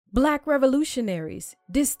Black revolutionaries,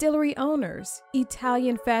 distillery owners,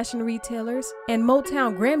 Italian fashion retailers, and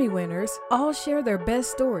Motown Grammy winners all share their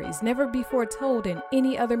best stories never before told in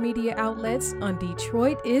any other media outlets on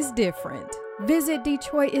Detroit is Different. Visit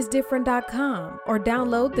DetroitisDifferent.com or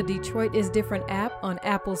download the Detroit is Different app on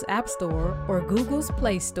Apple's App Store or Google's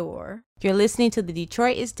Play Store. You're listening to the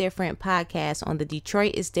Detroit is Different podcast on the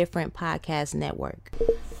Detroit is Different podcast network.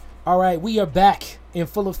 All right, we are back in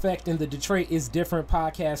full effect in the Detroit is Different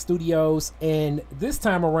podcast studios, and this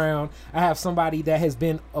time around I have somebody that has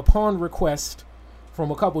been upon request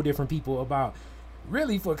from a couple different people about,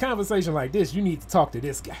 really, for a conversation like this, you need to talk to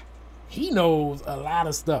this guy. He knows a lot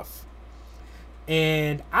of stuff,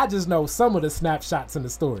 and I just know some of the snapshots in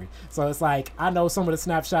the story. So it's like, I know some of the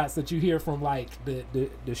snapshots that you hear from like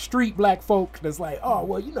the street black folk that's like, oh,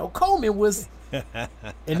 well, you know, Coleman was...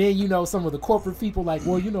 And then, you know, some of the corporate people like,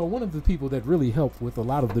 well, you know, one of the people that really helped with a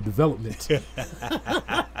lot of the development.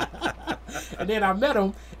 And then I met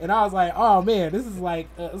him and I was like, oh man, this is like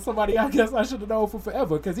somebody I guess I should have known for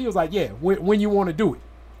forever. Because he was like, yeah, when you want to do it.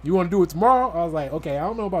 You want to do it tomorrow? I was like, okay, I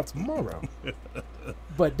don't know about tomorrow,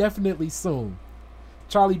 but definitely soon.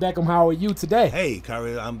 Charlie Beckham, how are you today? Hey,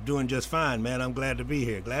 Kari, I'm doing just fine, man. I'm glad to be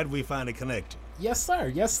here. Glad we finally connected. Yes, sir.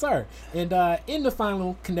 Yes, sir. And in the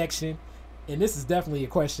final connection, and this is definitely a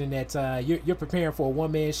question that you're preparing for a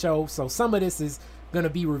one-man show, so some of this is going to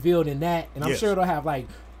be revealed in that, and I'm sure it'll have like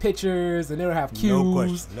pictures and it'll have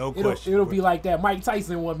cues. No question. It'll be like that Mike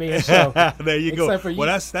Tyson one-man show. There you go.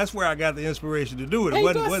 Well, that's where I got the inspiration to do it. It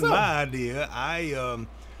wasn't my idea.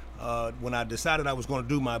 When I decided I was going to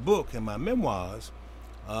do my book and my memoirs,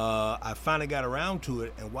 I finally got around to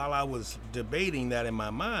it, and while I was debating that in my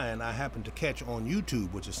mind, I happened to catch on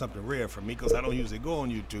YouTube, which is something rare for me because I don't usually go on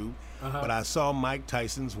YouTube, but I saw Mike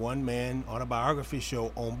Tyson's one-man autobiography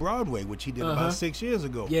show on Broadway, which he did about 6 years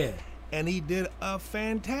ago. Yeah. And he did a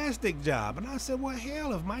fantastic job. And I said, well,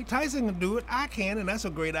 hell, if Mike Tyson can do it, I can, and that's a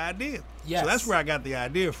great idea. Yes. So that's where I got the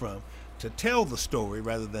idea from, to tell the story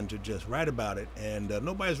rather than to just write about it. And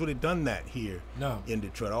nobody's really done that here in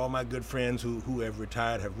Detroit. All my good friends who have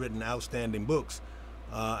retired have written outstanding books.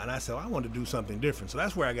 And I said, well, I want to do something different. So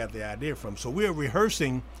that's where I got the idea from. So we're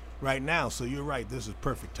rehearsing right now. So you're right. This is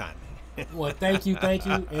perfect timing. Well, thank you.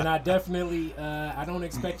 And I definitely, I don't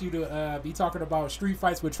expect you to be talking about street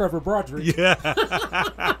fights with Trevor Broderick. Yeah.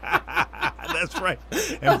 That's right.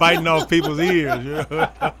 And biting off people's ears.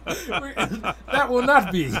 That will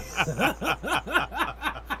not be.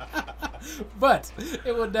 But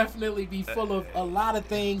it will definitely be full of a lot of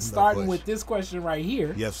things, starting with this question right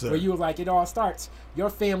here. Yes, sir. Where you were like, it all starts, your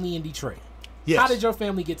family in Detroit. Yes. How did your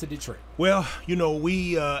family get to Detroit? Well, you know,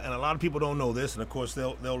 we, and a lot of people don't know this, and of course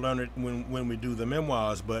they'll learn it when we do the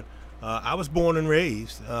memoirs, but I was born and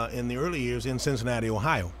raised in the early years in Cincinnati,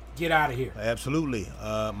 Ohio. Get out of here. Absolutely.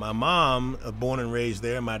 My mom, born and raised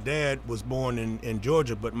there. My dad was born in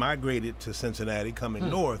Georgia, but migrated to Cincinnati, coming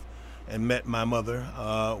north, and met my mother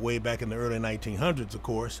way back in the early 1900s, of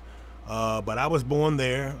course. But I was born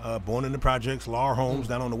there, born in the projects, Lahr Homes,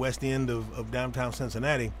 down on the west end of downtown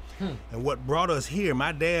Cincinnati. And what brought us here,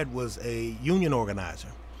 my dad was a union organizer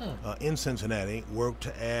in Cincinnati, worked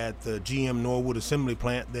at the GM Norwood Assembly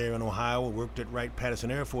Plant there in Ohio, worked at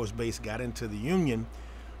Wright-Patterson Air Force Base, got into the union,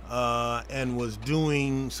 and was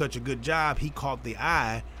doing such a good job, he caught the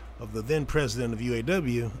eye of the then president of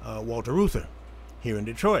UAW, Walter Reuther, here in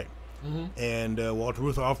Detroit. And Walter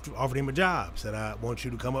Reuther offered him a job, said, I want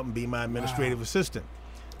you to come up and be my administrative assistant,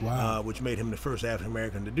 which made him the first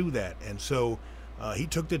African-American to do that. And so he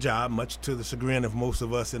took the job, much to the chagrin of most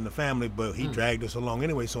of us in the family, but he dragged us along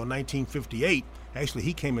anyway. So in 1958, actually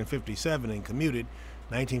he came in 57 and commuted.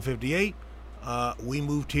 1958, we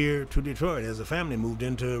moved here to Detroit as a family, moved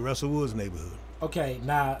into Russell Woods neighborhood. Okay,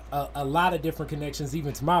 now a lot of different connections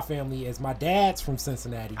even to my family, as my dad's from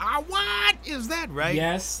Cincinnati. What? Is that right?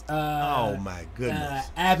 Yes. Oh my goodness.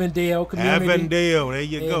 Avondale community. Avondale, there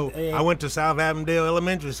you go. I went to South Avondale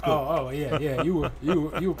Elementary School. Oh yeah. You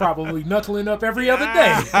were probably knuckling up every other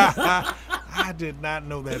day. I did not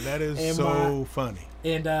know that. That is so funny.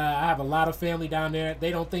 And I have a lot of family down there. They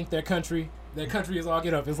don't think their country is all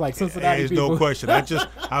get up. It's like Cincinnati There's people. no question.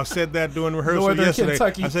 I said that during rehearsal Northern yesterday.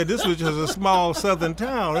 Kentucky. I said this was just a small southern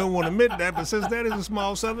town. I don't want to admit that, but Cincinnati is a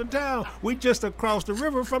small southern town. We just across the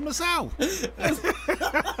river from the south.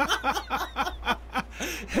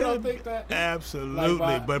 You don't think that?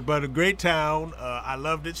 Absolutely. But a great town. I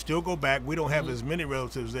loved it. Still go back. We don't have as many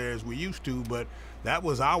relatives there as we used to, but that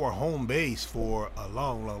was our home base for a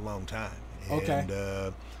long, long, long time. Okay.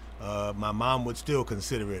 And my mom would still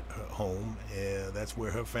consider it her home. That's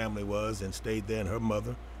where her family was and stayed there, and her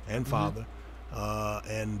mother and father.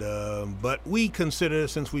 But we consider,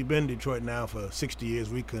 since we've been in Detroit now for 60 years,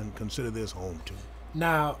 we can consider this home too.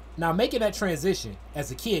 Now making that transition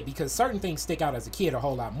as a kid, because certain things stick out as a kid a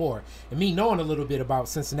whole lot more. And me knowing a little bit about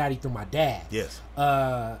Cincinnati through my dad. Yes.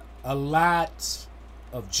 A lot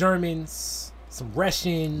of Germans, some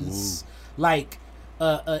Russians, like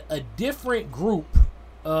a different group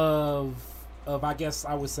of I guess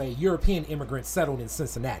I would say European immigrants settled in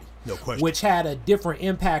Cincinnati. No question. Which had a different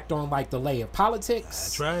impact on like the lay of politics.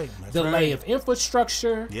 That's right. The lay of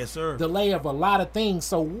infrastructure. Yes, sir. The lay of a lot of things.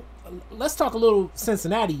 So let's talk a little.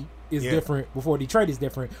 Cincinnati is different before Detroit is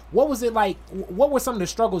different. What was it like? What were some of the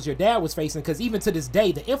struggles your dad was facing? Because even to this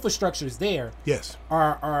day, the infrastructures there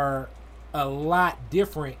are a lot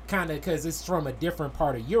different, kind of, because it's from a different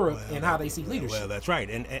part of Europe and how they see leadership. Well, that's right,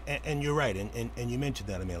 and you're right, and you mentioned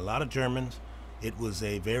that. I mean, a lot of Germans. It was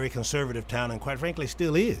a very conservative town, and quite frankly,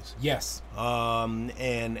 still is. Yes.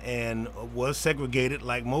 And was segregated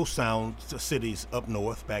like most cities up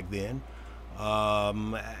north back then.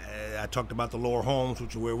 I talked about the Lower Homes,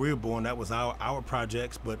 which is where we were born. That was our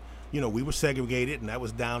projects, but we were segregated, and that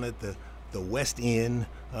was down at the west end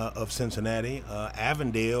of Cincinnati.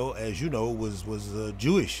 Avondale, as you know, was a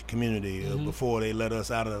Jewish community before they let us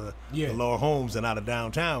out of the Lower Homes and out of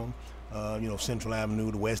downtown. Central Avenue,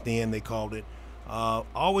 the West End, they called it.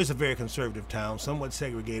 Always a very conservative town, somewhat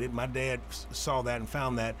segregated. My dad saw that and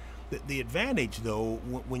found that. The advantage, though,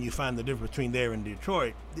 when you find the difference between there and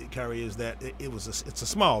Detroit, Khary, is that it's a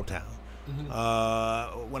small town.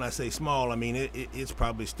 When I say small, I mean it's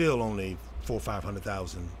probably still only 400,000 or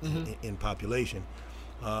 500,000 in population.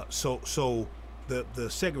 So the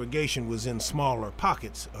segregation was in smaller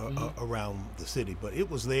pockets around the city, but it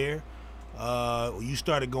was there. You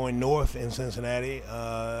started going north in Cincinnati.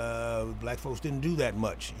 Black folks didn't do that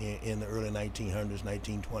much in the early 1900s,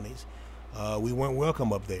 1920s. We weren't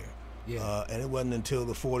welcome up there. Yeah. And it wasn't until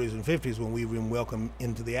the 40s and 50s when we were welcomed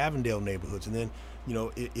into the Avondale neighborhoods. And then,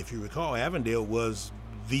 if you recall, Avondale was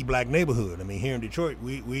the black neighborhood. I mean, here in Detroit,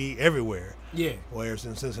 we everywhere. Yeah. Whereas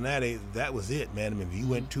in Cincinnati, that was it, man. I mean, if you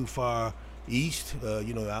went too far east,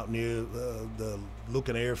 out near the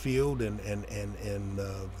Lucan Airfield and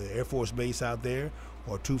the Air Force Base out there,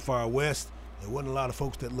 or too far west, there wasn't a lot of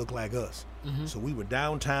folks that looked like us. So we were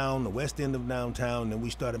downtown, the west end of downtown, and then we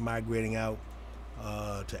started migrating out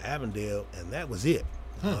to Avondale, and that was it.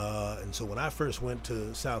 And so when I first went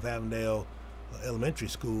to South Avondale Elementary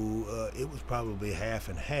School, it was probably half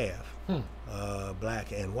and half,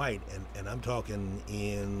 black and white, and I'm talking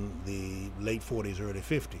in the late 40s, early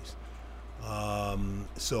 50s.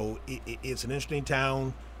 So it's an interesting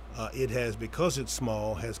town. It has, because it's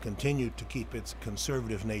small, has continued to keep its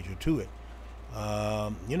conservative nature to it.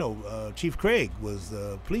 Chief Craig was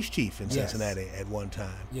the police chief in Cincinnati at one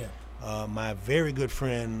time. Yeah. My very good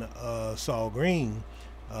friend Saul Green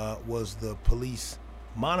was the police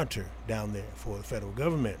monitor down there for the federal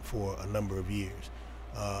government for a number of years.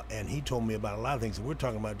 And he told me about a lot of things. And we're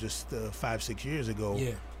talking about just 5-6 years ago,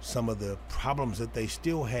 some of the problems that they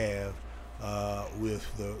still have with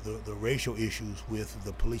the racial issues with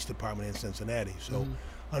the police department in Cincinnati. So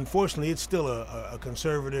unfortunately, it's still a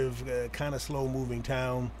conservative, kind of slow-moving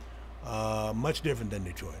town, much different than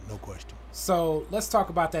Detroit, no question. So let's talk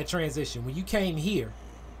about that transition. When you came here,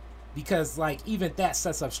 because like even that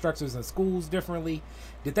sets up structures in schools differently,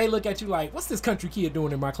 did they look at you like, what's this country kid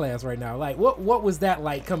doing in my class right now? Like, what was that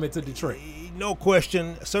like coming to Detroit? No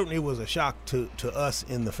question. Certainly it was a shock to us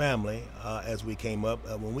in the family as we came up.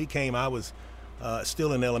 When we came, I was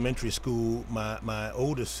still in elementary school. My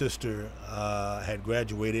oldest sister had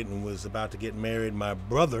graduated and was about to get married. My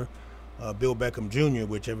brother, Bill Beckham Jr.,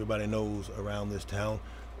 which everybody knows around this town,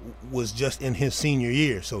 was just in his senior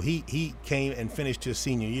year. So he came and finished his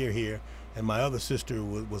senior year here, and my other sister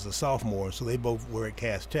was a sophomore, so they both were at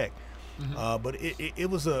Cass Tech. But it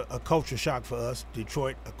was a culture shock for us.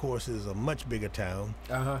 Detroit, of course, is a much bigger town.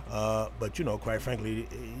 But quite frankly,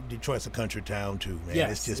 Detroit's a country town too, man.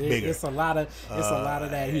 Yes, it's just bigger. It's a lot of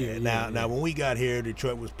that here. Now, when we got here,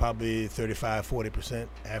 Detroit was probably 35-40%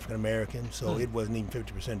 African American, so it wasn't even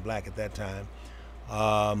 50% black at that time.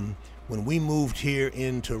 When we moved here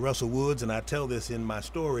into Russell Woods, and I tell this in my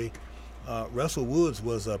story, Russell Woods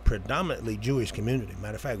was a predominantly Jewish community.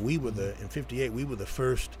 Matter of fact, we were in '58, we were the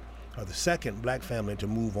first or the second black family to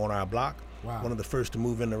move on our block. Wow. One of the first to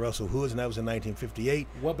move into Russell Woods, and that was in 1958.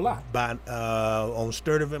 What block? On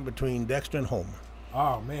Sturtevant between Dexter and Homer.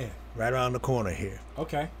 Oh, man. Right around the corner here.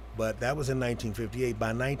 Okay. But that was in 1958. By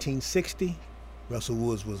 1960, Russell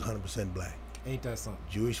Woods was 100% black. Ain't that something?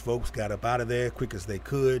 Jewish folks got up out of there quick as they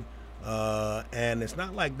could. And it's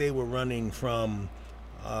not like they were running from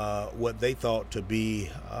what they thought to be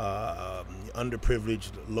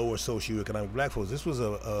underprivileged, lower socioeconomic black folks. This was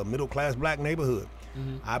a middle-class black neighborhood.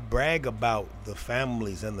 I brag about the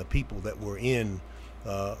families and the people that were in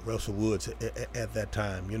Russell Woods at that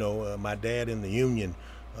time. You know, my dad in the Union,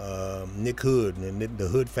 Nick Hood, and the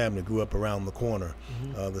Hood family grew up around the corner.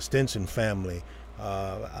 The Stinson family,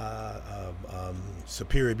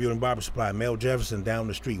 Superior Building Barber Supply, Mel Jefferson down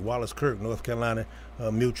the street, Wallace Kirk, North Carolina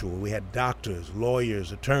Mutual. We had doctors,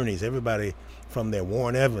 lawyers, attorneys, everybody from there.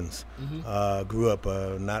 Warren Evans grew up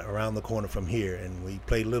not around the corner from here, and we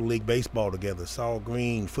played Little League Baseball together. Saul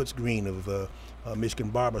Green, Foots Green of Michigan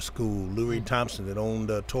Barber School, Lou Reed Thompson that owned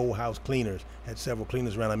Toll House Cleaners, had several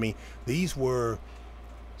cleaners around. I mean, these were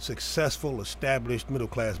successful, established,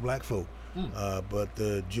 middle-class black folk. But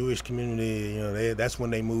the Jewish community, you know, that's when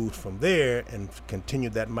they moved from there and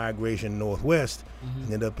continued that migration northwest, and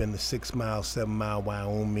ended up in the 6 mile, 7 mile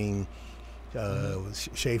Wyoming,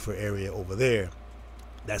 Schaefer area over there.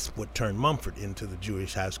 That's what turned Mumford into the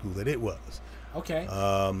Jewish high school that it was. Okay.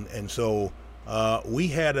 And so we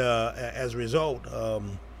had, as a result,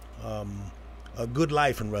 a good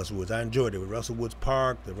life in Russell Woods. I enjoyed it with Russell Woods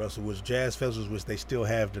Park, the Russell Woods Jazz Festivals, which they still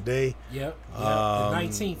have today. Yep. The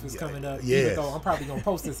 19th is coming up. Even though I'm probably gonna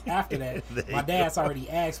post this after that. My dad's already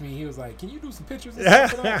asked me. He was like, "Can you do some pictures?" And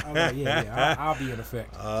stuff for that? I was like, "Yeah, I'll be in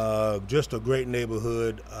effect." Just a great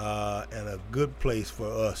neighborhood and a good place for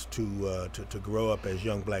us to grow up as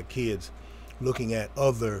young black kids, looking at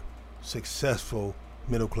other successful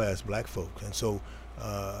middle class black folks, and so.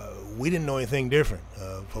 We didn't know anything different.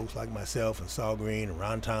 Folks like myself and Saul Green and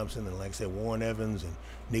Ron Thompson and, like I said, Warren Evans and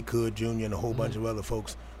Nick Hood Jr. and a whole bunch of other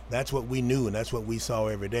folks, that's what we knew and that's what we saw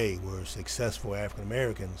every day were successful African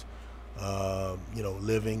Americans, you know,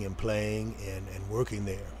 living and playing and working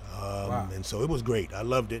there. Wow. And so it was great. I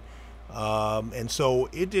loved it. And so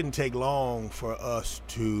it didn't take long for us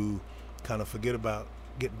to kind of forget about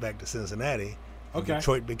getting back to Cincinnati. Okay.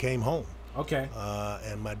 Detroit became home. Okay.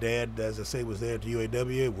 And my dad, as I say, was there at the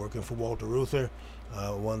UAW working for Walter Reuther,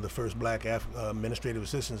 one of the first black administrative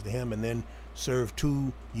assistants to him, and then served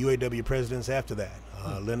 2 UAW presidents after that,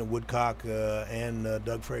 Leonard Woodcock and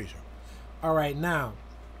Doug Frazier. All right, now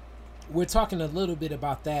we're talking a little bit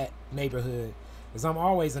about that neighborhood, because I'm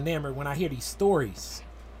always enamored when I hear these stories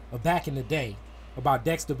of back in the day about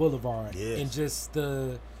Dexter Boulevard. Yes. And just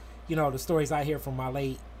the stories I hear from my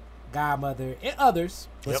late godmother and others,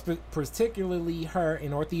 but particularly her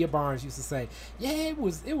and Orthea Barnes used to say, "Yeah, it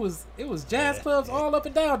was jazz clubs all up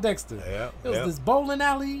and down Dexter. It was this bowling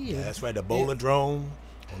alley." And, that's right, the Bowlerdrome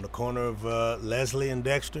on the corner of Leslie and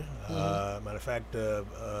Dexter. Matter of fact,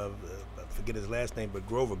 I forget his last name, but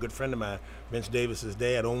Grover, a good friend of mine, Vince Davis's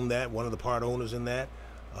dad owned that. One of the part owners in that.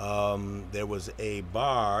 There was a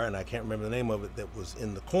bar, and I can't remember the name of it, that was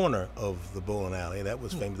in the corner of the bowling alley. That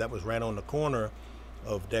was famous. That was right on the corner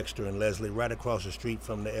of Dexter and Leslie, right across the street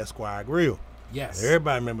from the Esquire Grill. Yes.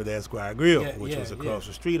 Everybody remember the Esquire Grill, which was across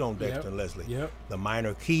the street on Dexter and Leslie. Yep. The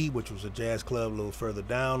Minor Key, which was a jazz club a little further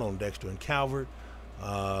down on Dexter and Calvert.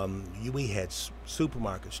 We had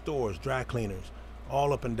supermarkets, stores, dry cleaners,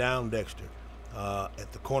 all up and down Dexter.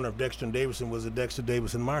 At the corner of Dexter and Davison was the Dexter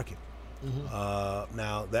Davison Market.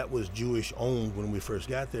 Now, that was Jewish owned when we first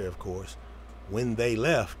got there, of course. When they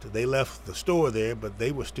left the store there, but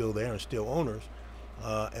they were still there and still owners.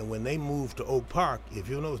 And when they moved to Oak Park, if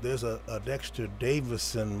you'll notice, there's a Dexter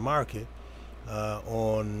Davison Market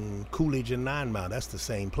on Coolidge and 9 Mile. That's the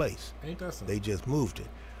same place. Ain't that something? They just moved it.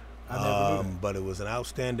 I never knew that. But it was an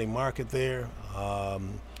outstanding market there.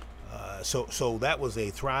 So that was a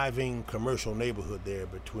thriving commercial neighborhood there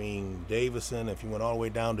between Davison. If you went all the way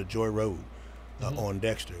down to Joy Road on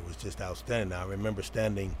Dexter, it was just outstanding. I remember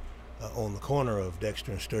standing on the corner of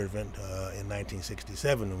Dexter and Sturtevant in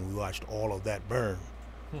 1967, and we watched all of that burn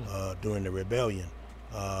during the rebellion.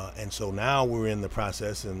 And so now we're in the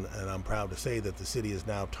process, and I'm proud to say that the city has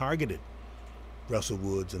now targeted Russell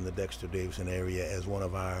Woods and the Dexter Davison area as one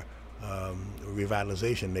of our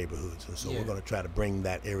revitalization neighborhoods. And so we're going to try to bring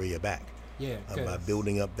that area back by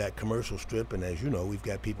building up that commercial strip. And as you know, we've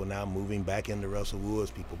got people now moving back into Russell Woods,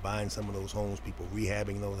 people buying some of those homes, people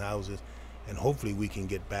rehabbing those houses. And hopefully we can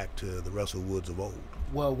get back to the Russell Woods of old.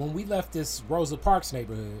 Well, when we left this Rosa Parks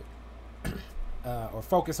neighborhood, or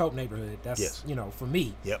Focus Hope neighborhood, that's, for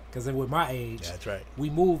me, because with my age, that's right. We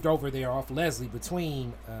moved over there off Leslie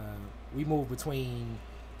between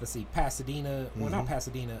Pasadena, well, not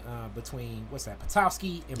Pasadena, between,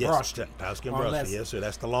 Patowski and Broad Street. Patowski and Broad Street, yes, sir.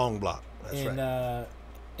 That's the long block. That's right.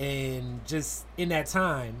 And just in that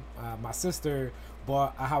time, my sister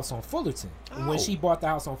bought a house on Fullerton. And when she bought the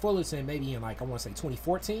house on Fullerton, maybe in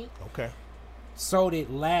 2014. Okay. Sold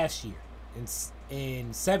it last year.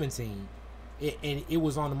 in 17. And it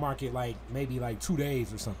was on the market like maybe like 2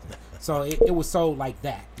 days or something. So it was sold like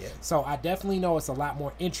that. Yeah. So I definitely know it's a lot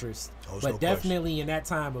more interest. But definitely in that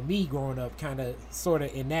time of me growing up, kind of sort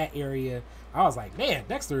of in that area, I was like, man,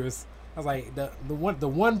 Dexter is. I was like the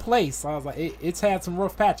one place. I was like, it's had some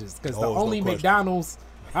rough patches because the only McDonald's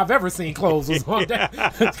I've ever seen closed was on that.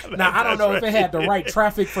 Now I don't know if it had the right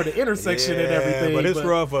traffic for the intersection and everything. But it's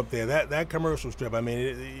rough up there. That commercial strip. I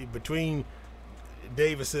mean, between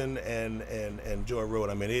Davison and Joy Road,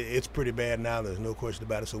 I mean, it's pretty bad now. There's no question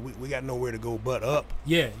about it. So we got nowhere to go but up.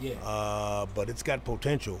 Yeah. But it's got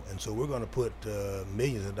potential, and so we're going to put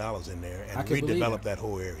millions of dollars in there and redevelop that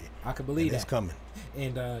whole area. I can believe that. It's coming.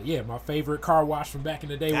 And my favorite car wash from back in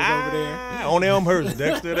the day was over there. On Elmhurst,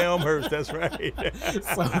 Dexter Elmhurst. That's right.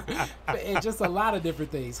 And just a lot of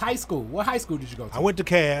different things. High school. What high school did you go to? I went to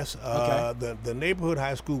Cass. Okay. The neighborhood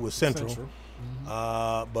high school was Central.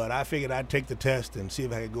 But I figured I'd take the test and see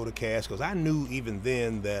if I could go to Cass because I knew even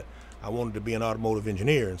then that I wanted to be an automotive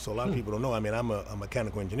engineer. And so a lot of people don't know. I mean, I'm a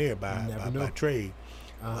mechanical engineer by trade.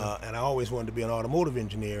 And I always wanted to be an automotive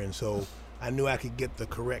engineer. And so I knew I could get the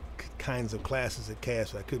correct kinds of classes at Cass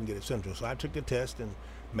that I couldn't get at Central. So I took the test and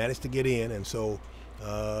managed to get in. And so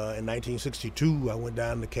in 1962, I went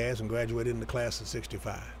down to Cass and graduated in the class of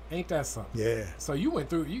 65. Ain't that something? Yeah. So you went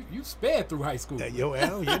through, you sped through high school. Did my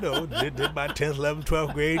 10th, 11th,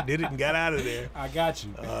 12th grade, did it and got out of there. I got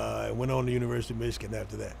you. I went on to University of Michigan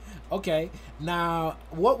after that. Okay. Now,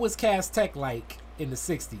 what was Cass Tech like in the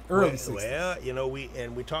 60s, early 60s? Well,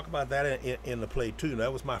 we talk about that in the play too.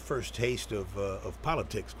 That was my first taste of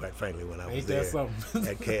politics, quite frankly, when I was there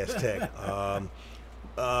at Cass Tech.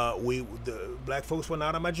 The black folks were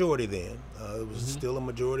not a majority then. It was still a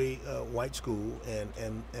majority white school,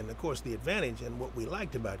 and of course the advantage and what we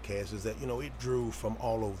liked about Cass is that it drew from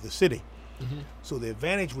all over the city. So the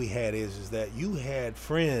advantage we had is that you had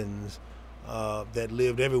friends that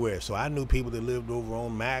lived everywhere. So I knew people that lived over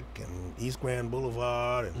on Mack and East Grand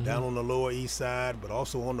Boulevard and down on the Lower East Side, but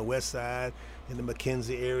also on the West Side in the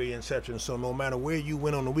McKenzie area, etc. And so no matter where you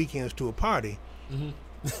went on the weekends to a party,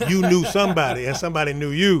 you knew somebody and somebody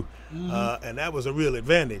knew you, and that was a real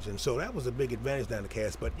advantage. And so that was a big advantage down the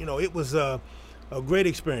Cass. But it was a great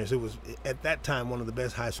experience. It was at that time one of the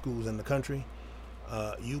best high schools in the country.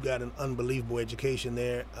 You got an unbelievable education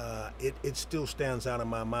there. It still stands out in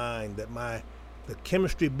my mind that the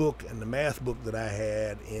chemistry book and the math book that I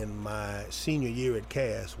had in my senior year at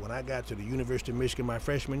Cass, when I got to the University of Michigan my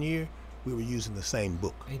freshman year, we were using the same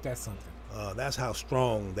book. Ain't that something? That's how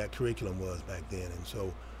strong that curriculum was back then. And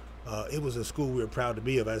so it was a school we were proud to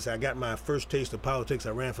be of. As I got my first taste of politics,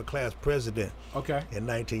 I ran for class president in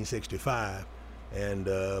 1965 and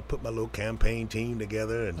put my little campaign team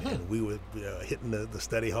together. And we were hitting the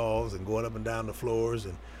study halls and going up and down the floors.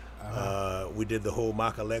 And we did the whole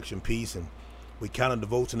mock election piece. And we counted the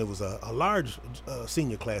votes. And it was a large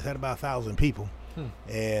senior class, had about 1,000 people.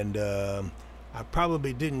 And I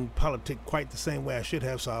probably didn't politic quite the same way I should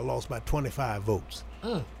have, so I lost by 25 votes.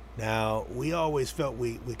 Now, we always felt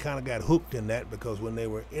we kind of got hooked in that because when they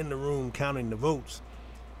were in the room counting the votes,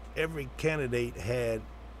 every candidate had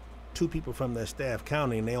 2 people from their staff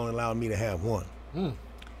counting, and they only allowed me to have 1. And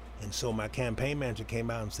so my campaign manager came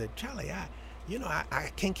out and said, Charlie,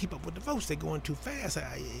 I can't keep up with the votes. They're going too fast.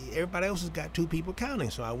 Everybody else has got 2 people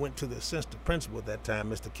counting. So I went to the assistant principal at that time,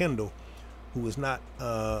 Mr. Kendall, who was not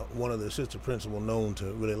one of the assistant principals known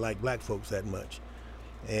to really like black folks that much.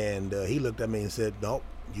 And he looked at me and said, no,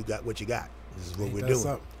 you got what you got. This is what we're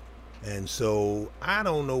doing. And so I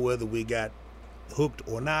don't know whether we got hooked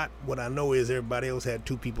or not. What I know is everybody else had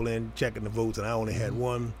 2 people in checking the votes, and I only had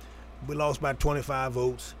 1. We lost by 25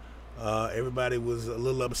 votes. Everybody was a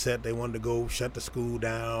little upset. They wanted to go shut the school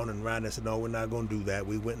down, and Ryan said, no, we're not going to do that.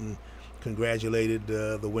 We went and congratulated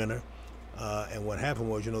the winner. And what happened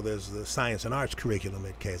was, there's the science and arts curriculum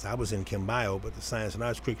at Cass. I was in Chem Bio, but the science and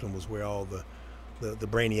arts curriculum was where all the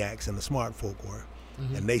brainiacs and the smart folk were.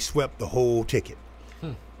 And they swept the whole ticket.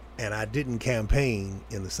 And I didn't campaign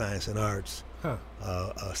in the science and arts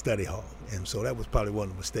study hall. And so that was probably one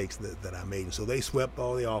of the mistakes that I made. And so they swept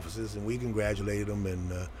all the offices, and we congratulated them,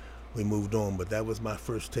 and we moved on. But that was my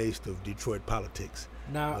first taste of Detroit politics.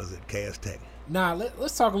 Was at Cass Tech. Now,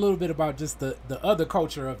 let's talk a little bit about just the other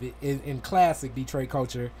culture of it in classic Detroit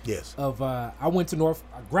culture. Yes. I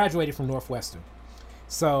graduated from Northwestern.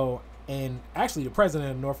 So, and actually the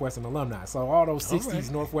president of Northwestern alumni. So all those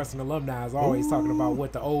 60s Northwestern alumni is always talking about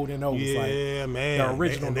what the old and old was like. Yeah, man. The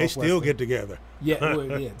original and they still get together. Yeah,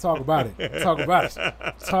 talk about it. Talk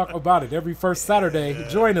about it. Every first Saturday,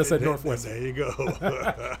 join us at Northwestern. There you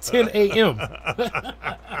go. 10 a.m.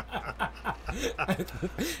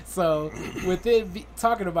 So, with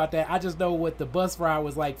talking about that, I just know what the bus ride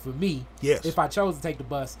was like for me. Yes. If I chose to take the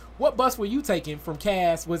bus, what bus were you taking from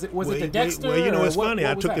Cass? Was it the Dexter? Well, you know, it's funny.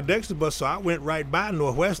 What I was took the that? Dexter bus, so I went right by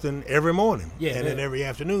Northwestern every morning, Yeah, and then yeah. every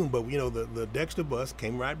afternoon. But you know, the Dexter bus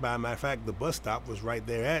came right by. Matter of fact, the bus stop was right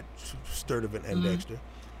there at Sturtevant and Dexter,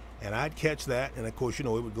 and I'd catch that, and of course, you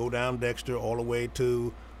know, it would go down Dexter all the way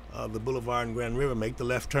to the Boulevard and Grand River, make the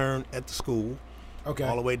left turn at the school. Okay.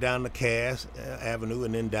 All the way down to Cass Avenue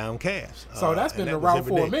and then down Cass. So that's been and the was route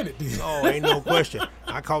every for a day. minute. Oh, ain't no question.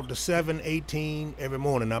 I caught the 718 every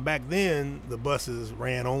morning. Now, back then, the buses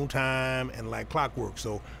ran on time and like clockwork.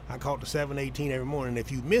 So I caught the 718 every morning.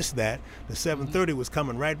 If you missed that, the 730 was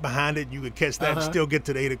coming right behind it. You could catch that and still get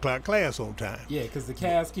to the 8 o'clock class on time. Yeah, because the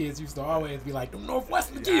Cass kids used to always be like, them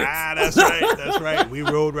Northwestern kids. Ah, that's right. That's right. We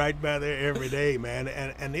rode right by there every day, man.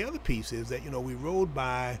 And the other piece is that, you know, we rode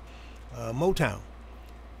by Motown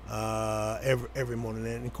every morning.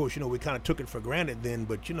 And, of course, you know, we kind of took it for granted then.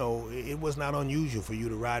 But, you know, it was not unusual for you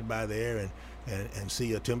to ride by there and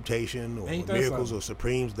see a Temptation or Ain't that Miracles something? or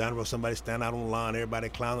Supremes down there, somebody stand out on the lawn, everybody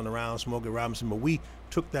clowning around, Smokey Robinson. But we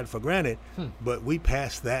took that for granted, but we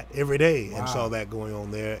passed that every day and saw that going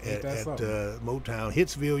on there Ain't that at something? Motown,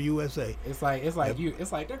 Hitsville, USA. It's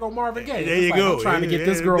like there go Marvin Gaye. There It's you like, go. I'm trying to get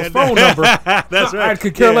this Yeah, girl's that- phone number. That's right. I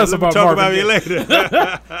could care less let me about talk Marvin about you Gaye.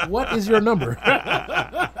 later. What is your number?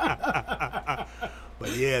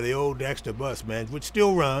 But yeah, the old Dexter bus, man, which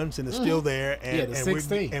still runs and is still there, and, Yeah, the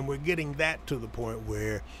 16. we're getting that to the point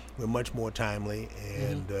where we're much more timely,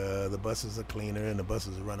 and the buses are cleaner, and the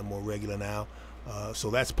buses are running more regular now. So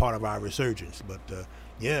that's part of our resurgence. But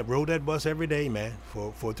yeah, rode that bus every day, man,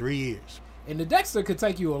 for 3 years. And the Dexter could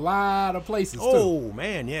take you a lot of places too. Oh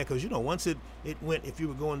man, yeah, because you know once it went, if you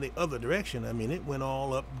were going the other direction, I mean it went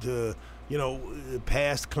all up to, you know,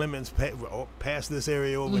 past Clemens, past this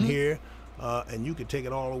area over here, and you could take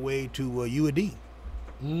it all the way to UAD.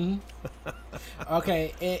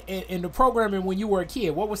 Okay, and the programming when you were a kid,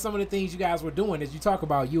 what were some of the things you guys were doing as you talk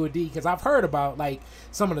about UAD? Because I've heard about like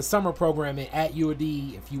some of the summer programming at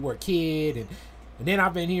UAD if you were a kid, and then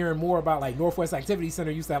I've been hearing more about like Northwest Activity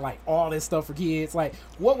Center used to have like all this stuff for kids. Like,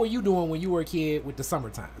 what were you doing when you were a kid with the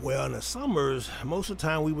summertime? Well, in the summers, most of the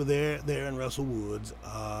time we were there in Russell Woods.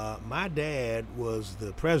 My dad was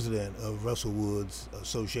the president of Russell Woods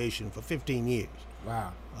Association for 15 years.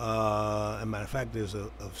 Wow. As a matter of fact, there's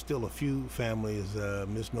still a few families,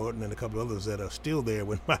 Miss Norton and a couple others that are still there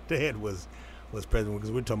when my dad was president,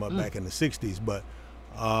 because we're talking about back in the 60s. But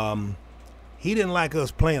he didn't like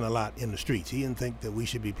us playing a lot in the streets. He didn't think that we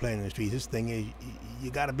should be playing in the streets. His thing is,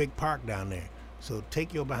 you got a big park down there, so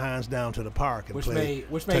take your behinds down to the park and Which play.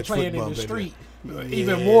 made touch playing in football, the baby. street Yeah.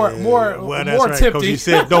 even more Well, that's right, tempting. he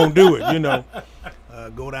said don't do it, you know.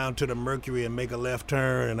 Go down to the Mercury and make a left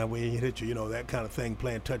turn, and when you hit you know, that kind of thing,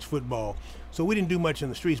 playing touch football. So we didn't do much in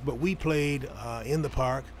the streets, but we played in the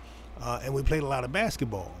park, and we played a lot of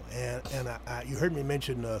basketball. And you heard me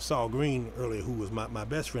mention Saul Green earlier, who was my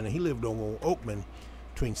best friend, and he lived on Oakman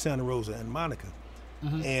between Santa Rosa and Monica.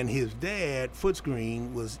 And his dad, Foots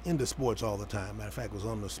Green, was into sports all the time. Matter of fact, was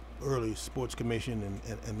on the early sports commission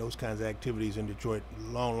and those kinds of activities in Detroit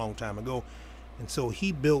long time ago. And so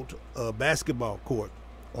he built a basketball court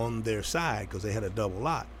on their side because they had a double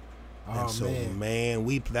lot. Oh, and so, man,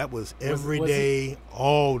 that was every was day,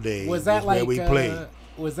 all day. Was that like where we played?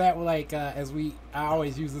 Was that like I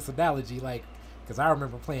always use this analogy, like, because I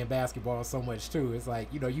remember playing basketball so much too. It's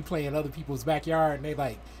like, you know, you play in other people's backyard and they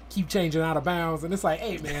like keep changing out of bounds, and it's like,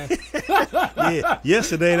 hey man, Yeah,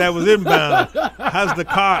 yesterday that was inbound. How's the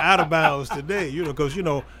car out of bounds today? You know, because you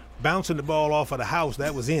know, bouncing the ball off of the house,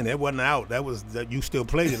 that was in. That wasn't out. That you still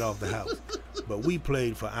played it off the house. But we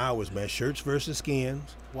played for hours, man. Shirts versus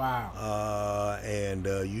skins. wow. And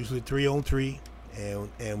usually 3-on-3.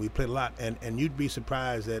 And we played a lot. And you'd be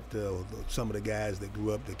surprised at some of the guys that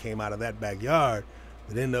grew up that came out of that backyard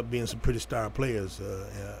that ended up being some pretty star players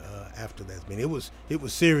after that. I mean, it was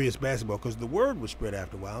serious basketball because the word was spread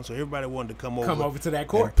after a while. So everybody wanted to come over to that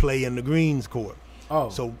court and play in the Greens court. Oh,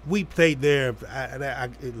 So we played there.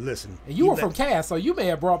 Listen. and you were from Cass, so you may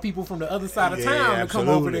have brought people from the other side of town to come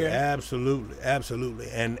over there. Absolutely.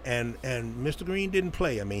 And Mr. Green didn't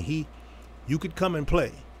play. I mean, you could come and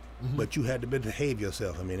play, but you had to behave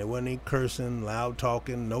yourself. I mean, there wasn't any cursing, loud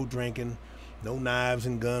talking, no drinking, no knives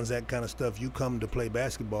and guns, that kind of stuff. You come to play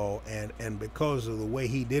basketball, and because of the way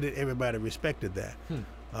he did it, everybody respected that.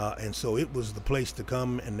 And so it was the place to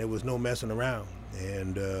come, and there was no messing around.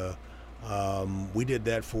 And We did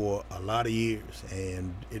that for a lot of years,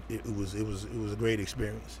 and it was a great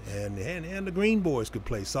experience. And the Green Boys could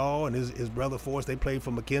play. Saul and his brother Forrest, they played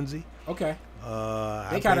for McKenzie. Okay.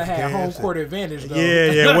 They kind of had home court advantage, though.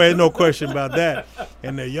 Yeah, well, no question about that.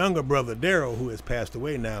 And their younger brother Daryl, who has passed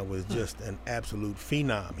away now, was just an absolute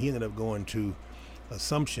phenom. He ended up going to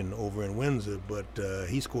Assumption over in Windsor, but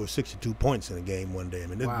he scored 62 points in a game one day. I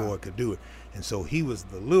mean, this boy could do it. And so he was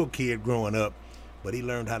the little kid growing up, but he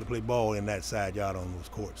learned how to play ball in that side yard on those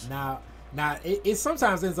courts. Now it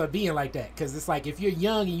sometimes ends up being like that, because it's like if you're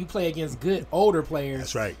young and you play against good older players,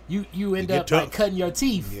 that's right. You end up like cutting your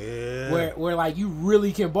teeth. Yeah. Where like you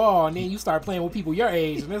really can ball, and then you start playing with people your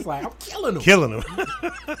age, and it's like I'm killing them.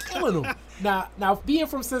 Killing them. Now being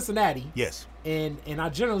from Cincinnati. Yes. And I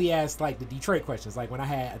generally ask like the Detroit questions. Like when I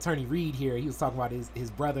had Attorney Reed here, he was talking about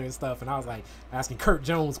his brother and stuff, and I was like asking Kurt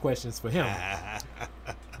Jones questions for him.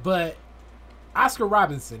 But Oscar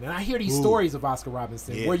Robinson, and I hear these stories of Oscar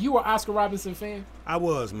Robinson. Yeah. Were you an Oscar Robinson fan? I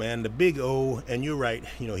was, man. The Big O, and you're right.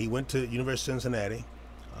 You know, he went to University of Cincinnati,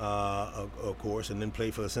 of course, and then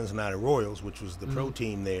played for the Cincinnati Royals, which was the pro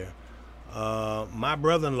team there. My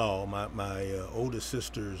brother-in-law, my oldest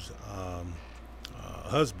sister's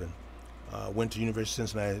husband, went to University of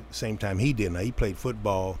Cincinnati at the same time he did. Now, he played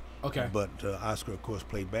football, but Oscar, of course,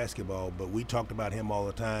 played basketball. But we talked about him all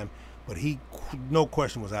the time. But he, no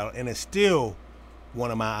question, was out, and it's still one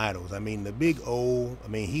of my idols. I mean, the Big O, I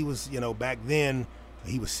mean, he was, back then,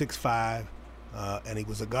 he was 6'5", and he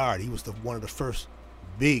was a guard. He was one of the first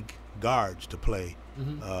big guards to play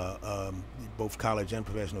both college and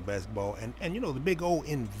professional basketball. And the Big O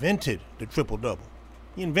invented the triple-double.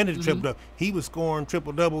 He invented the triple-double. He was scoring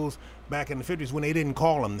triple-doubles back in the 50s when they didn't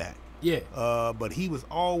call him that. Yeah. But he was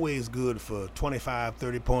always good for 25,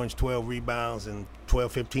 30 points, 12 rebounds, and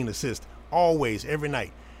 12, 15 assists. Always, every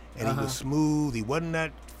night. And he was smooth. He wasn't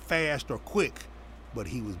that fast or quick, but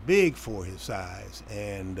he was big for his size.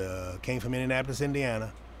 And came from Indianapolis,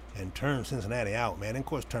 Indiana, and turned Cincinnati out, man. And, of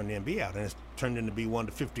course, turned the NBA out. And it's turned into be one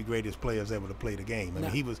of the 50 greatest players ever to play the game. I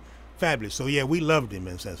mean, he was fabulous. So, yeah, we loved him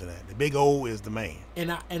in Cincinnati. The Big O is the man.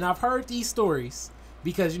 And I've heard these stories.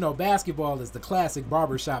 Because, basketball is the classic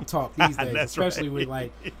barbershop talk these days, especially with,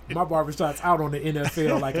 like, my barbershop's out on the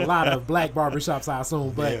NFL, like a lot of black barbershops, I assume.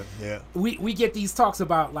 But we get these talks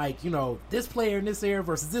about, like, this player in this era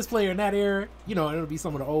versus this player in that era. And it'll be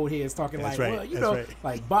some of the old heads talking like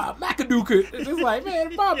Bob McAdoo could. It's like,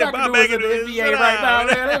 man, Bob McAdoo is in the NBA right now,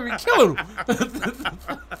 man. They be killing him.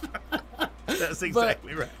 That's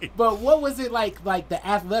exactly right. But what was it like the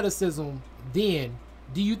athleticism then?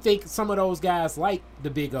 Do you think some of those guys like the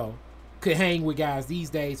Big O could hang with guys these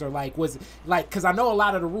days, or was it because I know a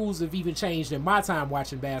lot of the rules have even changed in my time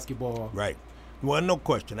watching basketball. Right. Well, no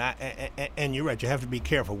question. And you're right. You have to be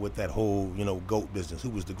careful with that whole, GOAT business, who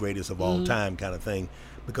was the greatest of all time kind of thing,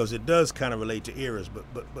 because it does kind of relate to eras.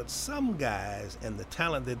 But some guys and the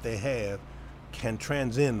talent that they have can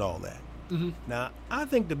transcend all that. Now, I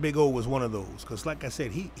think the Big O was one of those, because like I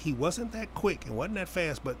said, he wasn't that quick and wasn't that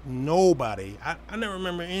fast, but nobody, I never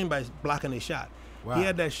remember anybody blocking his shot. Wow. He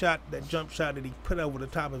had that jump shot that he put over the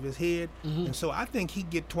top of his head, and so I think he'd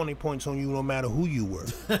get 20 points on you no matter who you were,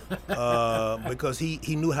 because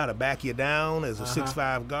he knew how to back you down as a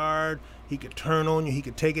 6'5" guard. He could turn on you, he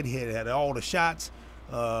could take it, he had all the shots.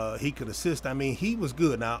 He could assist. I mean, he was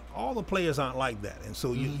good. Now, all the players aren't like that, and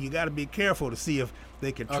so you got to be careful to see if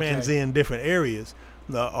they can transcend different areas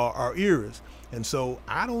or eras. And so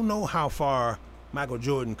I don't know how far Michael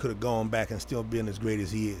Jordan could have gone back and still been as great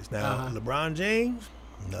as he is. Now, LeBron James,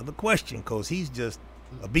 another question, because he's just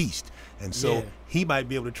a beast, and so he might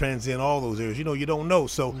be able to transcend all those areas. You don't know.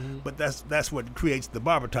 So, but that's what creates the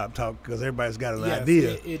barber top talk, because everybody's got an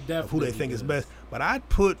idea of who they think is best. But I'd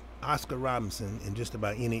put Oscar Robinson in just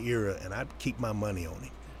about any era, and I'd keep my money on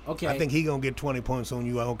him. Okay. I think he's gonna get 20 points on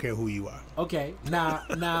you. I don't care who you are. Okay.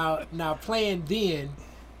 Now playing then,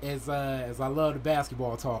 as I love the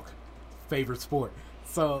basketball talk, favorite sport.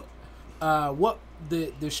 So, what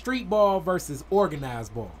the street ball versus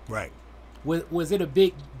organized ball? Right. Was it a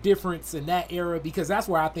big difference in that era? Because that's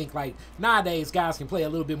where I think, like, nowadays guys can play a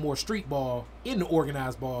little bit more street ball in the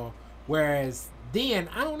organized ball, whereas then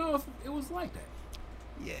I don't know if it was like that.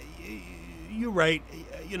 Yeah, you're right.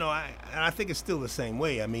 I think it's still the same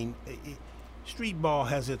way. I mean, street ball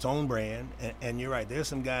has its own brand, and you're right. There's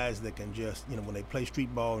some guys that can just, when they play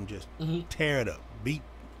street ball and just tear it up, beat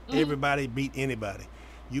everybody, beat anybody.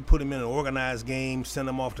 You put them in an organized game, send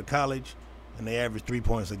them off to college, and they average 3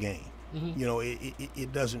 points a game.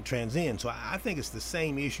 It doesn't transcend. So I think it's the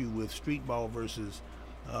same issue with street ball versus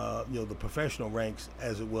the professional ranks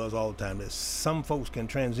as it was all the time. That some folks can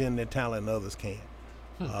transcend their talent and others can't.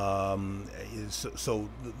 So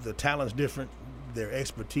the talent's different, their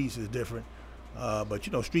expertise is different. But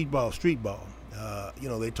street ball.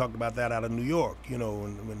 They talked about that out of New York.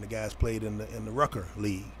 When the guys played in the Rucker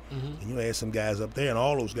League, and they had some guys up there, and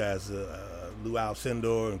all those guys, Lou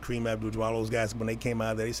Alcindor and Kareem Abdul-Jabbar, all those guys, when they came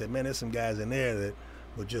out there, they said, man, there's some guys in there that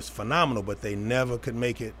were just phenomenal, but they never could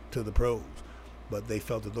make it to the pros. But they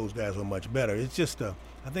felt that those guys were much better. It's just I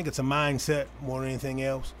think it's a mindset more than anything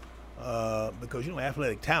else, because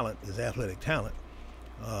athletic talent is athletic talent.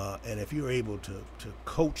 And if you're able to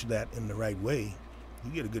coach that in the right way,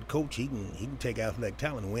 you get a good coach, he can take athletic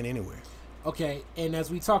talent and win anywhere. Okay, and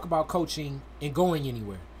as we talk about coaching and going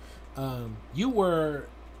anywhere, you were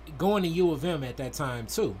going to U of M at that time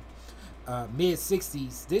too,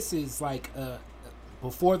 mid-'60s. This is like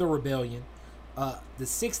before the rebellion. The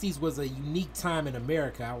 60s was a unique time in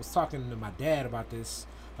America. I was talking to my dad about this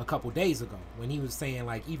a couple days ago when he was saying,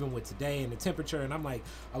 like, even with today and the temperature, and I'm like,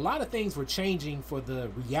 a lot of things were changing for the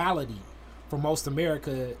reality for most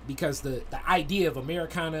America, because the idea of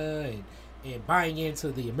Americana and buying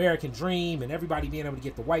into the American dream and everybody being able to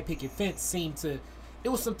get the white picket fence it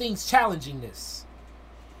was some things challenging this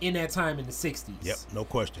in that time in the 60s. Yep, no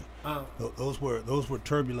question. Those were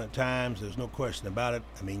turbulent times. There's no question about it.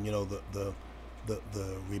 I mean, the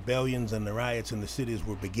rebellions and the riots in the cities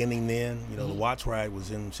were beginning then. The Watts riot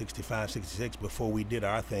was in 65, 66 before we did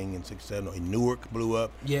our thing in 67. In Newark blew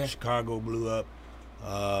up. Yeah. Chicago blew up.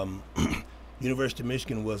 University of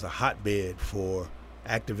Michigan was a hotbed for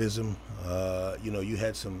activism. You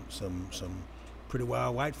had some pretty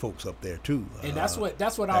wild white folks up there too. And that's what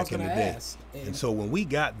I was going to ask. And so when we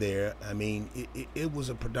got there, I mean, it was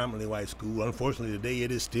a predominantly white school. Unfortunately, today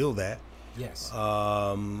it is still that. Yes.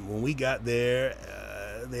 When we got there,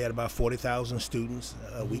 they had about 40,000 students.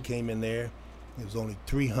 We came in there. There was only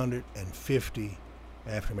 350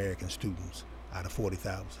 African American students out of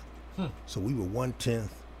 40,000. So we were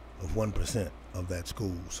 0.1% of that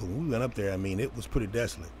school. So when we went up there, I mean, it was pretty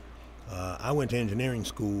desolate. I went to engineering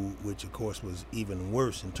school, which of course was even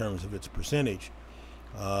worse in terms of its percentage.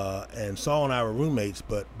 And Saul and I were roommates,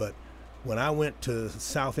 but when I went to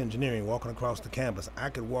South Engineering, walking across the campus, I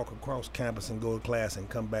could walk across campus and go to class and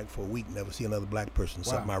come back for a week, never see another black person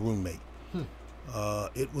except my roommate.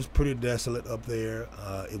 It was pretty desolate up there.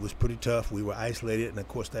 It was pretty tough. We were isolated, and of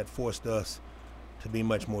course that forced us to be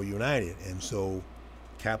much more united. And so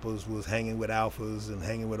Kappas was hanging with Alphas and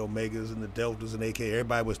hanging with Omegas and the Deltas and AK.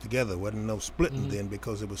 Everybody was together. Wasn't no splitting then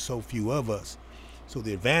because there was so few of us. So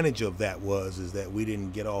the advantage of that is that we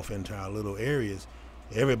didn't get off into our little areas.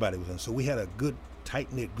 Everybody was in. So we had a good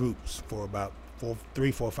tight-knit groups for about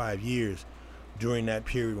 3, 4, 5 years during that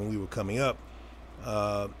period when we were coming up.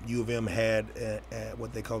 U of M had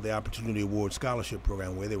what they called the Opportunity Award Scholarship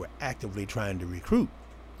Program, where they were actively trying to recruit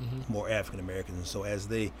more African Americans. And so as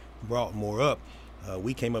they brought more up,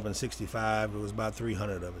 we came up in 65, it was about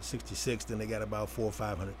 300 of it. 66, then they got about 400 or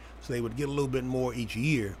 500. So they would get a little bit more each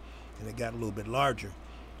year, and it got a little bit larger.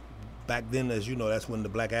 Back then, as you know, that's when the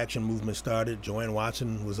Black Action Movement started. Joanne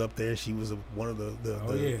Watson was up there. She was one of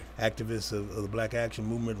the activists of the Black Action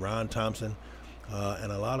Movement, Ron Thompson,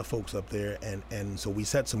 and a lot of folks up there. And so we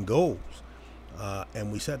set some goals.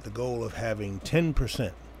 And we set the goal of having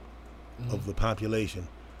 10% of the population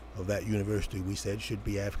of that university, we said, should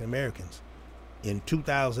be African Americans. In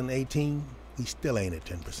 2018, we still ain't at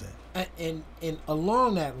 10%. And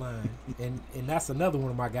along that line, and that's another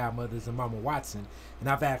one of my godmothers, and Mama Watson, and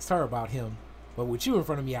I've asked her about him, but with you in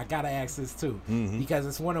front of me, I gotta ask this too, because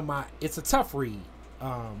it's a tough read,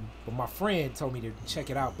 but my friend told me to check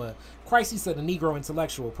it out. But Crisis of the Negro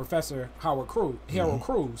Intellectual, Professor Harold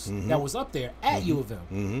Cruz, that was up there at U of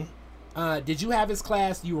M. Did you have his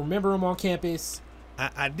class? Do you remember him on campus?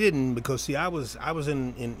 I didn't, because see, I was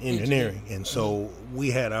in engineering, and so we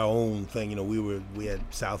had our own thing. We had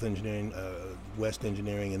South Engineering, West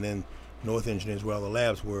Engineering, and then North Engineering is where all the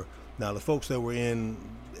labs were. Now the folks that were in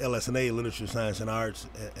LS&A, Literature, Science, and Arts,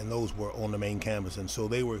 and those were on the main campus, and so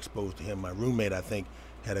they were exposed to him. My roommate, I think,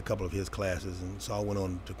 had a couple of his classes, and so I went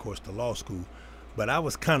on to course to law school. But I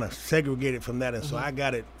was kind of segregated from that, and so I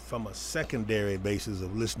got it from a secondary basis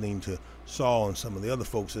of listening to Saul and some of the other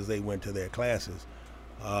folks as they went to their classes.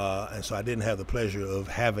 And so I didn't have the pleasure of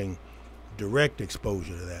having direct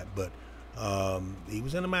exposure to that, but he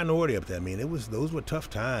was in a minority up there. I mean, those were tough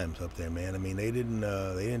times up there, man. I mean, they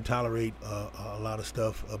didn't tolerate a lot of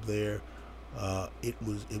stuff up there. It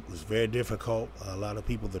was very difficult. A lot of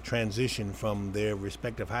people, the transition from their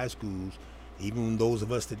respective high schools, even those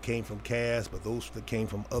of us that came from Cass, but those that came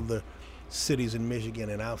from other cities in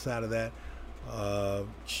Michigan and outside of that,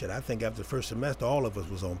 I think after the first semester, all of us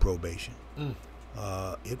was on probation.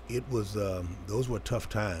 it was those were tough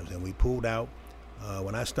times, and we pulled out.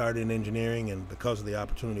 When I started in engineering, and because of the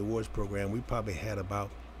Opportunity Awards program, we probably had about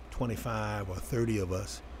 25 or 30 of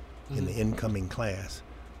us in the incoming class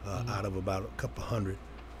out of about a couple hundred.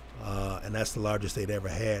 And that's the largest they'd ever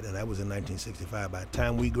had, and that was in 1965. By the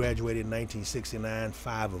time we graduated in 1969,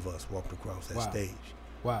 5 of us walked across that stage.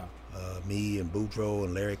 Wow. Me and Boudreaux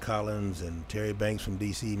and Larry Collins and Terry Banks from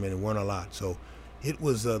D.C., man, it weren't a lot. So it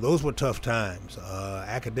was those were tough times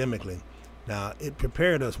academically. Now, it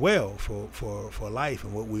prepared us well for life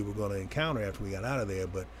and what we were going to encounter after we got out of there,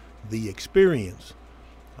 but the experience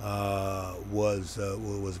was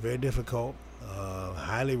very difficult,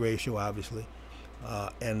 highly racial, obviously,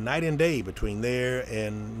 and night and day between there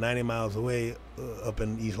and 90 miles away up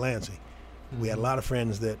in East Lansing. We had a lot of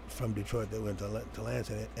friends from Detroit that went to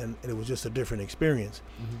Lansing, and it was just a different experience.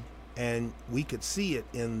 And we could see it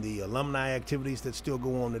in the alumni activities that still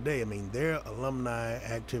go on today. I mean, their alumni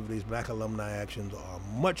activities, Black Alumni Actions, are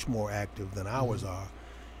much more active than ours are.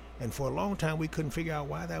 And for a long time, we couldn't figure out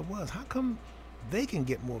why that was. How come they can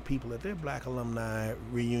get more people at their Black alumni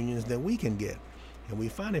reunions than we can get? And we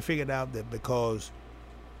finally figured out that because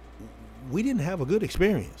we didn't have a good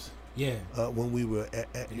experience. Yeah. When we were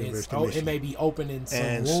at University of Michigan. It may be opening some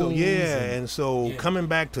and wounds. So coming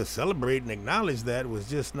back to celebrate and acknowledge that was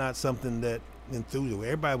just not something that enthused.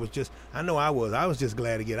 Everybody was just, I know I was just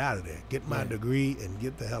glad to get out of there, get my degree and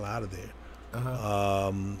get the hell out of there.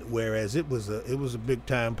 Whereas it was a big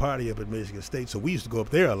time party up at Michigan State, so we used to go up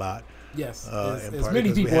there a lot. Yes, and as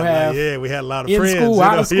many people we had a lot of in friends. School,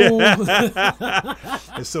 out of school. Yeah.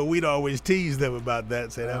 And so we'd always tease them about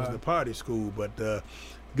that, say that was the party school. But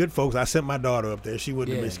good folks, I sent my daughter up there. She went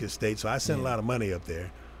to Michigan State, so I sent a lot of money up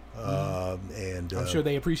there. And I'm sure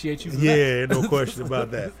they appreciate you for that. No question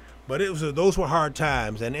about that. But those were hard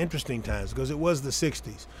times and interesting times because it was the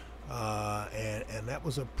 60s. And that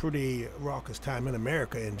was a pretty raucous time in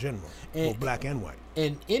America in general, both black and white.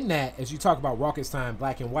 And in that, as you talk about raucous time,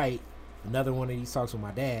 black and white, another one of these talks with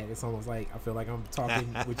my dad, it's almost like I feel like I'm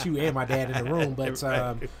talking with you and my dad in the room, but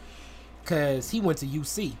because he went to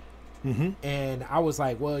UC. And I was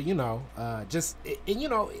like, well, it's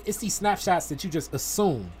these snapshots that you just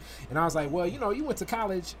assume. And I was like, well, you went to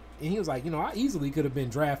college. And he was like, I easily could have been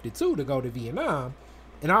drafted too to go to Vietnam.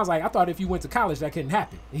 And I was like, I thought if you went to college, that couldn't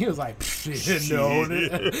happen. And he was like, no.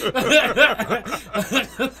 That's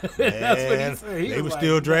what he said. They were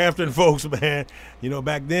still drafting folks, man.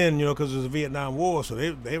 Back then, because it was the Vietnam War, so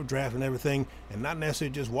they were drafting everything and not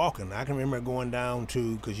necessarily just walking. I can remember going down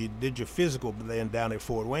because you did your physical then down at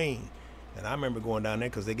Fort Wayne. And I remember going down there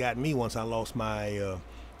because they got me once I lost my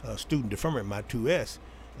student deferment, my 2S.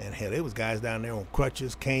 And hell, there was guys down there on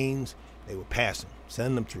crutches, canes. They were passing,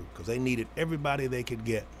 sending them through because they needed everybody they could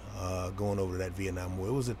get going over to that Vietnam War.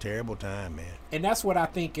 It was a terrible time, man. And that's what I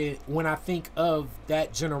think when I think of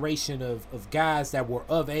that generation of guys that were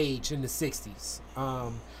of age in the 60s.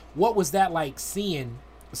 What was that like seeing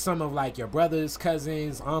some of like your brothers,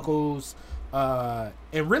 cousins, uncles, and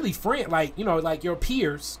really like your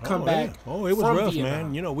peers come back? Oh, it was from rough,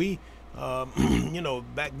 Vietnam. man. We,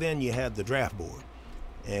 back then you had the draft board.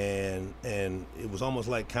 And it was almost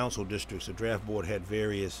like council districts. The draft board had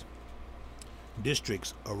various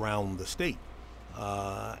districts around the state.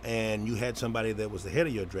 And you had somebody that was the head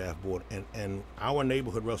of your draft board. And our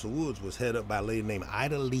neighborhood, Russell Woods, was headed up by a lady named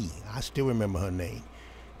Ida Lee. I still remember her name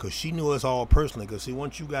because she knew us all personally. Because, see,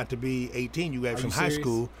 once you got to be 18, you got from high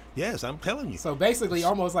school. Yes, I'm telling you. So basically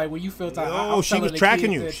almost like when you filled out. Oh, she was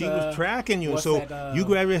tracking you. She was tracking you. So you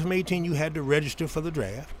graduated from 18, you had to register for the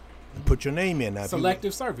draft. And put your name in. Now,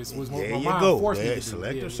 selective service was what my mom forced me to do.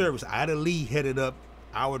 Selective service. Ida Lee headed up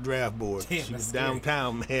our draft board. Damn, she was scary.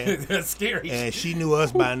 downtown, man. That's scary. And she knew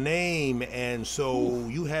us by name, and so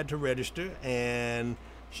you had to register. And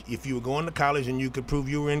if you were going to college and you could prove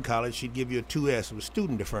you were in college, she'd give you a 2S, it was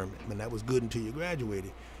student deferment, and that was good until you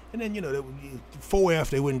graduated. And then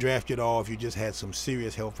 4F, they wouldn't draft you at all if you just had some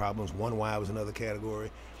serious health problems. 1Y was another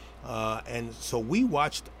category. And so we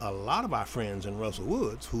watched a lot of our friends in Russell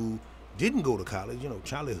Woods who didn't go to college,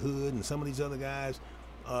 Charlie Hood and some of these other guys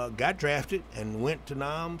got drafted and went to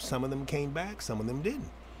Nam. Some of them came back, some of them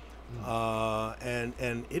didn't.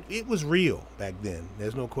 And it was real back then.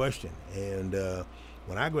 There's no question. And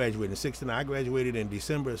when I graduated in 69, I graduated in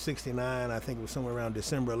December of 69. I think it was somewhere around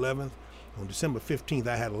December 11th. On December 15th,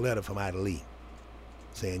 I had a letter from Ida Lee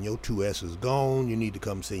saying, your 2S is gone. You need to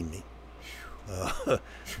come see me.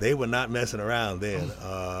 They were not messing around then.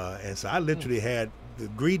 And so I literally had the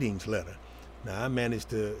greetings letter. Now, I managed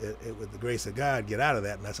to, with the grace of God, get out of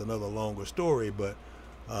that, and that's another longer story. But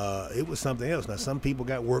it was something else. Now, some people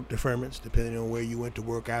got work deferments depending on where you went to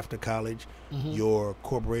work after college. Your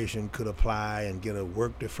corporation could apply and get a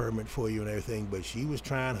work deferment for you and everything, but she was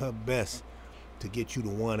trying her best to get you to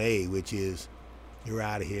 1A, which is you're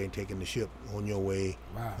out of here and taking the ship on your way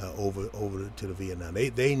over to the Vietnam.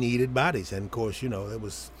 They needed bodies, and of course, it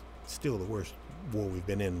was still the worst war we've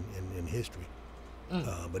been in history.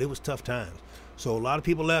 But it was tough times. So a lot of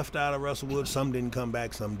people left out of Russellwood. Some didn't come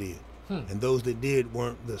back, some did. And those that did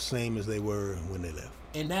weren't the same as they were when they left.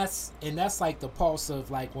 And that's like the pulse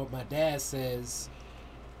of like what my dad says,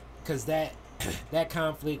 because that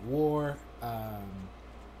conflict, war, I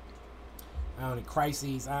don't know,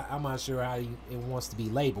 crises, I'm not sure how it wants to be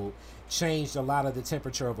labeled, changed a lot of the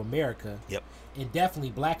temperature of America. Yep. And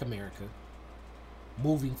definitely Black America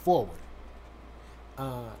moving forward.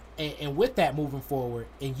 And with that moving forward,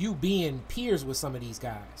 and you being peers with some of these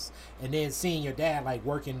guys, and then seeing your dad like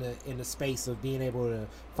work in the space of being able to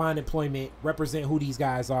find employment, represent who these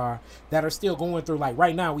guys are that are still going through, like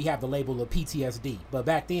right now we have the label of PTSD, but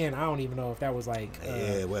back then I don't even know if that was like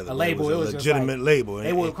a label. It was a legitimate label.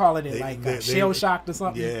 They were calling it shell shocked or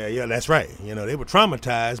something. Yeah, that's right. They were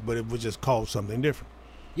traumatized, but it was just called something different.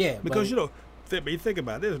 Yeah, because think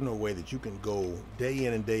about it, there's no way that you can go day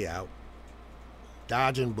in and day out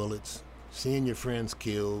dodging bullets, seeing your friends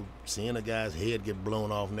killed, seeing a guy's head get blown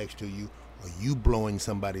off next to you, or you blowing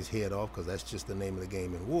somebody's head off, because that's just the name of the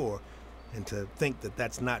game in war, and to think that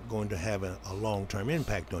that's not going to have a long-term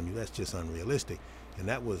impact on you, that's just unrealistic. And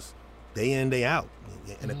that was day in, day out.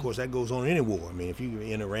 And of course that goes on in any war. I mean, if you're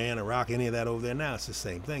in Iran, Iraq, any of that over there now, it's the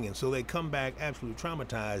same thing. And so they come back absolutely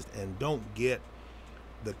traumatized and don't get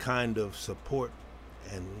the kind of support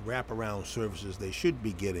and wraparound services they should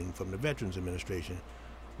be getting from the Veterans Administration,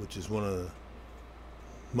 which is one of the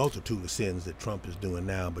multitude of sins that Trump is doing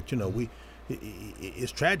now. But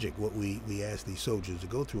it's tragic what we ask these soldiers to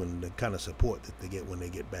go through, and the kind of support that they get when they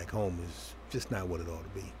get back home is just not what it ought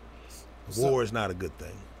to be. War is not a good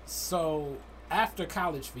thing. So after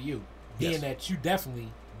college for you, being that you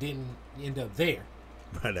definitely didn't end up there,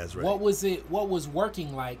 right? That's right. What was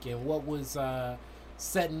working like, and what was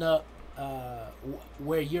setting up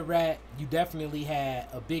where you're at? You definitely had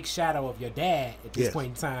a big shadow of your dad at this point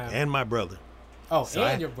in time, and my brother. Oh, so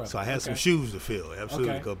your brother. So I had some shoes to fill,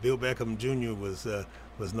 absolutely. Because Bill Beckham Jr.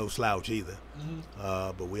 was no slouch either.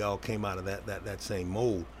 But we all came out of that same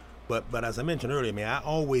mold. But as I mentioned earlier, I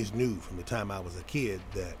always knew from the time I was a kid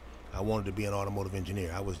that I wanted to be an automotive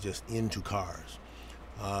engineer. I was just into cars,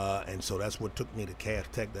 and so that's what took me to Cass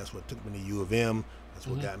Tech. That's what took me to U of M. That's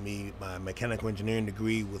what got me my mechanical engineering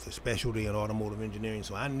degree with a specialty in automotive engineering.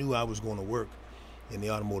 So I knew I was going to work in the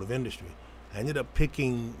automotive industry. I ended up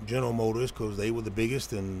picking General Motors because they were the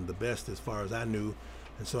biggest and the best as far as I knew.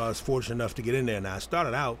 And so I was fortunate enough to get in there. Now, I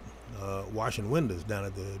started out washing windows down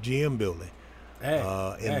at the GM building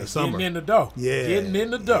in the summer. Getting in the dough. Yeah. Getting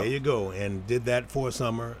in the dough. There you go. And did that for a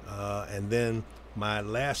summer. And then my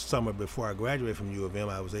last summer before I graduated from U of M,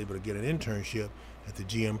 I was able to get an internship at the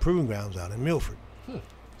GM Proving Grounds out in Milford.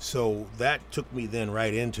 So that took me then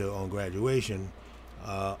right into, on graduation,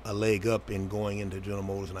 a leg up in going into General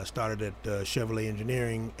Motors. And I started at Chevrolet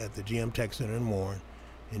Engineering at the GM Tech Center in Warren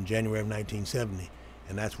in January of 1970.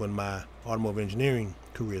 And that's when my automotive engineering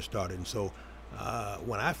career started. And so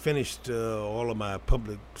when I finished all of my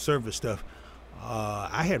public service stuff,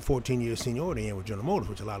 I had 14 years seniority in with General Motors,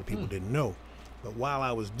 which a lot of people didn't know. But while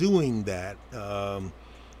I was doing that, of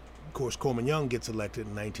course, Coleman Young gets elected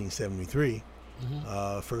in 1973.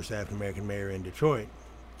 First African American mayor in Detroit,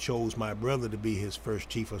 chose my brother to be his first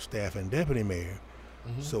chief of staff and deputy mayor.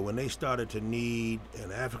 So when they started to need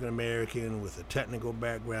an African American with a technical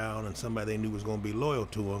background and somebody they knew was going to be loyal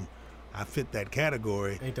to them, I fit that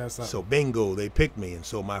category. Ain't that something? So bingo, they picked me. And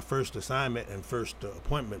so my first assignment and first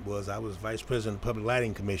appointment was I was vice president of the Public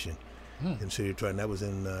Lighting Commission in the city of Detroit, and that was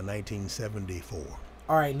in 1974.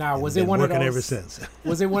 All right, now and was it one of those? Working ever since.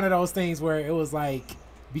 Was it one of those things where it was like,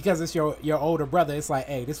 because it's your older brother, it's like,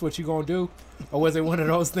 hey, this is what you gonna do? Or was it one of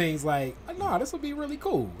those things like, no, this would be really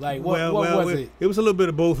cool? Like, what was it? It was a little bit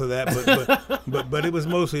of both of that, but it was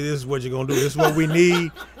mostly, this is what you're gonna do. This is what we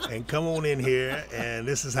need, and come on in here, and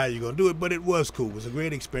this is how you're gonna do it. But it was cool. It was a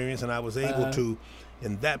great experience, and I was able to,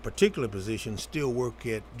 in that particular position, still work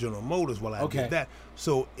at General Motors while I did that.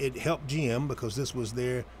 So it helped GM because this was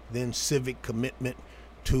their then civic commitment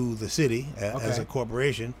to the city as a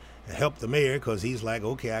corporation. It helped the mayor because he's like,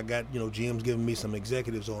 okay, I got, GM's giving me some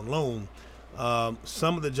executives on loan.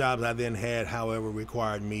 Some of the jobs I then had, however,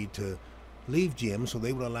 required me to leave GM, so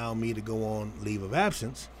they would allow me to go on leave of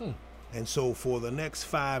absence. And so for the next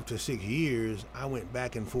 5 to 6 years, I went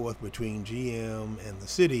back and forth between GM and the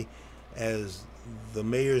city as the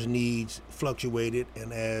mayor's needs fluctuated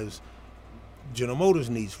and as General Motors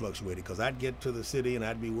needs fluctuated, because I'd get to the city and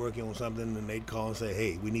I'd be working on something and they'd call and say,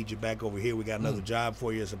 hey, we need you back over here. We got another job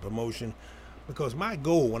for you as a promotion. Because my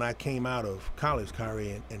goal when I came out of college,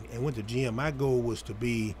 Kyrie, and went to GM, my goal was to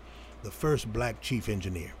be the first black chief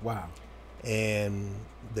engineer. Wow. And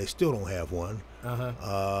they still don't have one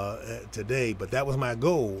today, but that was my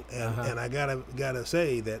goal. And I gotta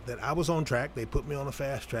say that I was on track. They put me on a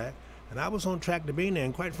fast track, and I was on track to being there,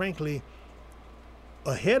 and quite frankly,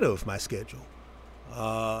 ahead of my schedule.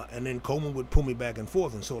 And then Coleman would pull me back and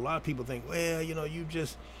forth. And so a lot of people think, well, you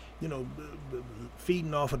just,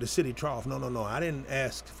 feeding off of the city trough. No. I didn't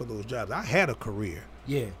ask for those jobs. I had a career.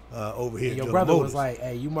 Yeah. Over here. And your General brother Motors. was like,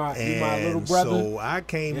 hey, you my little brother. So I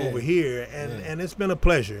came over here, and it's been a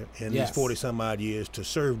pleasure in Yes. these 40-some odd years to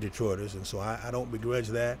serve Detroiters. And so I don't begrudge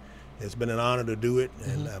that. It's been an honor to do it,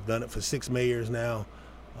 and I've done it for 6 mayors now.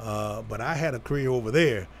 But I had a career over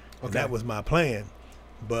there, and that was my plan.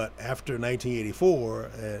 But after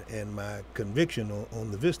 1984 and my conviction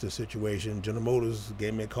on the Vista situation, General Motors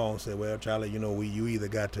gave me a call and said, well, Charlie, you either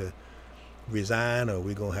got to resign or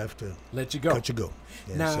we're going to have to let you go. Cut you go.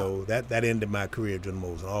 And now, so that ended my career at General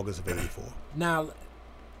Motors in August of 84. Now,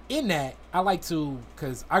 in that, I like to,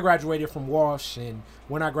 because I graduated from Walsh, and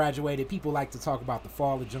when I graduated, people like to talk about the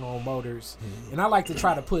fall of General Motors. And I like to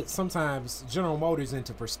try to put sometimes General Motors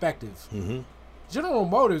into perspective. General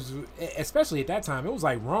Motors, especially at that time, it was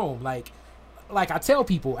like Rome. Like I tell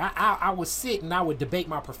people, I would sit and I would debate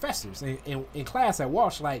my professors in class at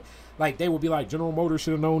Walsh. Like they would be like, General Motors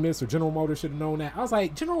should have known this or General Motors should have known that. I was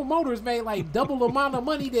like, General Motors made like double the amount of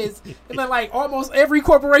money and then like almost every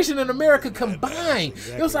corporation in America combined.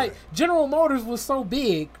 Exactly It was like right. General Motors was so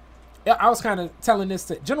big. I was kind of telling this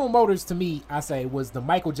to General Motors, to me, I say, was the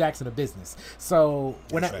Michael Jackson of business. So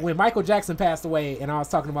when Michael Jackson passed away, and I was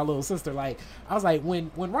talking to my little sister, I was like, when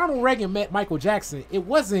Ronald Reagan met Michael Jackson, it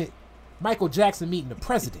wasn't Michael Jackson meeting the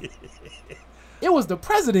president. It was the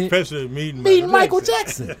president meeting Michael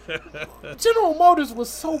Jackson. General Motors was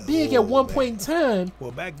so big at one point in time. Well,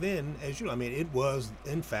 back then, it was,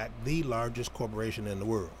 in fact, the largest corporation in the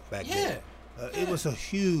world back then. It was a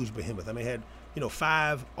huge behemoth. It had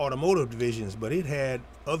 5 automotive divisions, but it had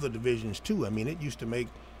other divisions too. It used to make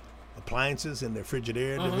appliances in their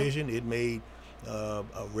Frigidaire division. It made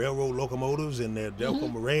railroad locomotives in their Delco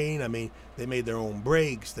Moraine. They made their own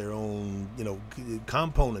brakes, their own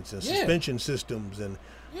components and suspension systems, and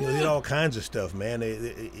they did all kinds of stuff, man.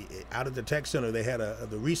 They out at the tech center, they had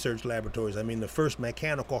the research laboratories. The first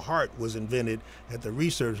mechanical heart was invented at the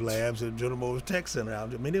research labs at General Motors Tech Center.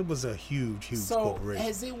 it was a huge corporation.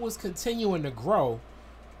 As it was continuing to grow,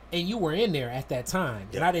 and you were in there at that time,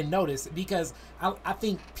 and I didn't notice, because I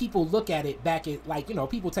think people look at it back at,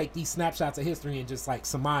 people take these snapshots of history and just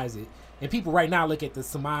surmise it. And people right now look at the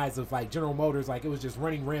surmise of General Motors like it was just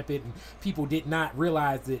running rampant, and people did not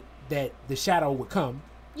realize that the shadow would come.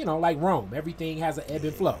 Like Rome, everything has an ebb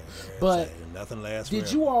and flow. But nothing lasts did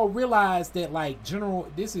forever. you all realize that General,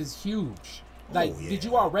 this is huge? Did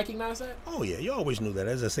you all recognize that? Oh yeah, you always knew that.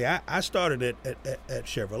 As I say, I started at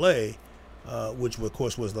Chevrolet, which of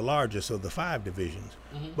course was the largest of the 5 divisions.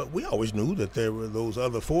 But we always knew that there were those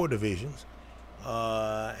other 4 divisions,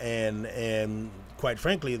 and quite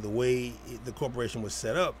frankly, the way the corporation was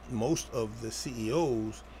set up, most of the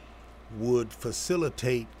CEOs would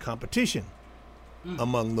facilitate competition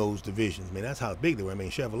among those divisions. That's how big they were.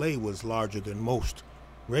 Chevrolet was larger than most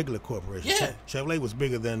regular corporations. Yeah. Chevrolet was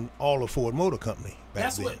bigger than all of Ford Motor Company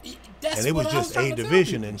back then. That's and it was what just I was a trying to tell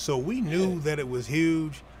division, people. and so we knew that it was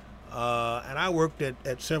huge. And I worked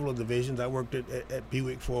at several divisions. I worked at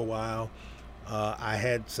Buick for a while. I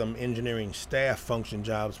had some engineering staff function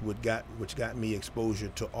jobs which got me exposure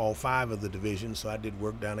to all 5 of the divisions. So I did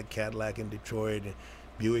work down at Cadillac in Detroit, and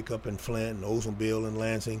Buick up in Flint, and Oldsmobile in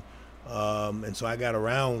Lansing. And so I got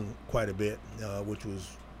around quite a bit, which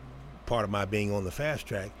was part of my being on the fast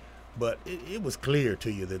track. But it was clear to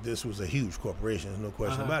you that this was a huge corporation. There's no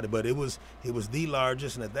question about it. But it was the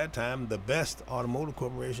largest, and at that time, the best automotive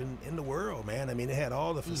corporation in the world, man. It had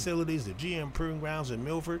all the facilities, the GM proving grounds in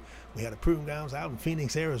Milford. We had a proving grounds out in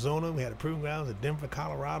Phoenix, Arizona. We had a proving grounds in Denver,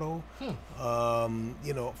 Colorado.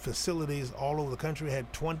 Facilities all over the country. We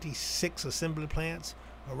had 26 assembly plants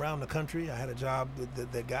around the country. I had a job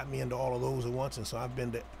that got me into all of those at once, and so I've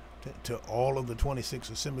been to all of the 26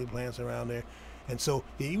 assembly plants around there. And so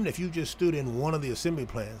even if you just stood in one of the assembly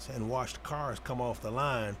plants and watched cars come off the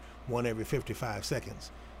line one every 55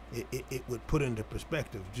 seconds, it would put into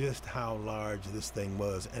perspective just how large this thing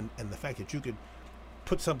was, and the fact that you could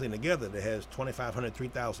put something together that has 2,500,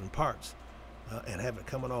 3,000 parts and have it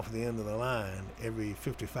coming off the end of the line every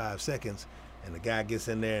 55 seconds. and the guy gets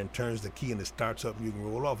in there and turns the key and it starts up and you can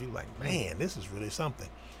roll off. You're like, man, this is really something.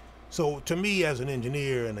 So to me, as an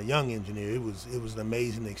engineer and a young engineer, it was an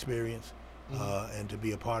amazing experience, and to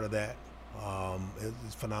be a part of that,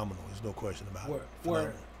 it's phenomenal. There's no question about it.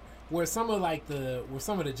 Were some of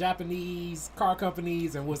the Japanese car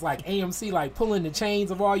companies and was like AMC like pulling the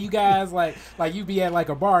chains of all you guys, like you be at like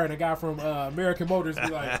a bar and a guy from American Motors be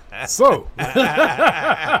like, so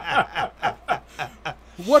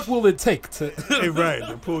what will it take to right,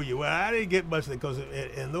 to pull you? Well, I didn't get much because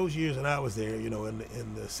in those years that I was there, in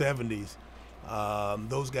the 70s,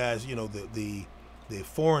 those guys, the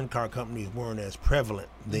foreign car companies weren't as prevalent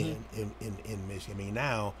then in Michigan. I mean,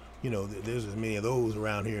 now, there's as many of those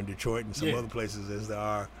around here in Detroit and some other places as there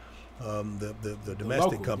are the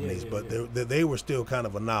domestic local companies, but they were still kind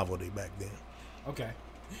of a novelty back then.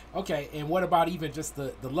 Okay, and what about even just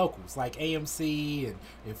the locals like AMC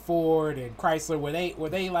and Ford and Chrysler? Were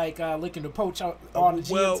they like looking to poach all the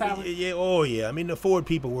GM talent? Yeah. I mean, the Ford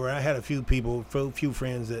people were. I had a few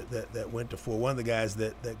friends that went to Ford. One of the guys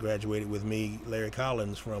that graduated with me, Larry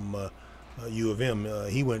Collins from U of M,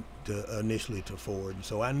 he went initially to Ford, and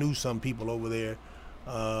so I knew some people over there.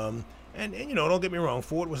 And don't get me wrong,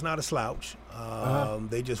 Ford was not a slouch.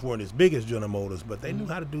 They just weren't as big as General Motors, but they knew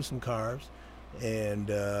how to do some cars. And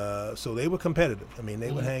so they were competitive. I mean,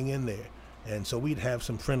 they would hang in there. And so we'd have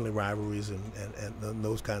some friendly rivalries and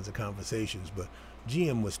those kinds of conversations. But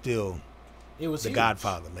GM was still the huge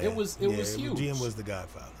godfather, man. It was huge. GM was the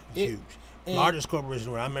godfather. Huge. Largest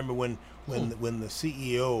corporation. I remember when the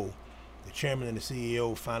CEO, the chairman and the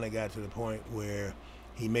CEO finally got to the point where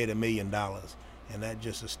he made $1 million. And that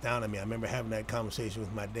just astounded me. I remember having that conversation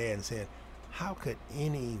with my dad and saying, how could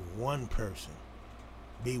any one person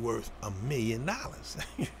be worth $1 million?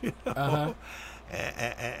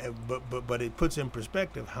 But it puts in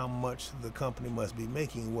perspective how much the company must be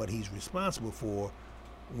making, what he's responsible for,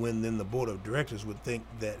 when then the board of directors would think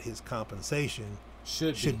that his compensation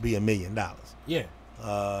should be $1 million. Yeah.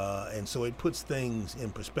 And so it puts things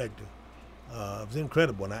in perspective. It was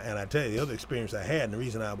incredible, and I tell you, the other experience I had, and the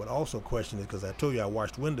reason I would also question it, because I told you I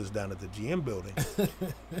washed windows down at the GM building,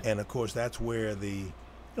 and of course that's where the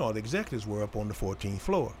executives were up on the 14th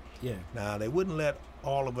floor. Yeah. Now they wouldn't let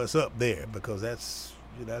all of us up there because that's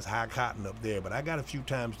high cotton up there. But I got a few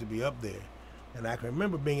times to be up there, and I can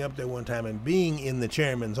remember being up there one time and being in the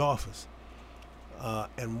chairman's office.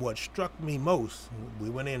 And what struck me most, we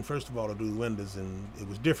went in first of all to do windows, and it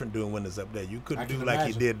was different doing windows up there. You couldn't do like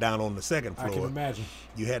you did down on the second floor. I can imagine.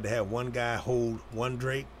 You had to have one guy hold one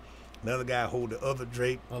drape, another guy hold the other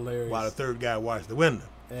drape, while the third guy watched the window.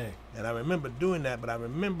 Hey. And I remember doing that, but I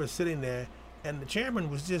remember sitting there, and the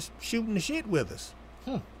chairman was just shooting the shit with us,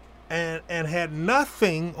 and had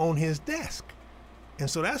nothing on his desk. And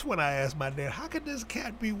so that's when I asked my dad, how could this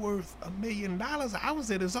cat be worth $1 million? I was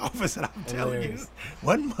in his office, and I'm telling you,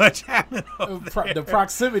 wasn't much happening up there. The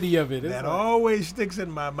proximity of it. That always sticks in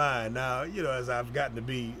my mind. Now, as I've gotten to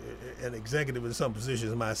be an executive in some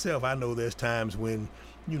positions myself, I know there's times when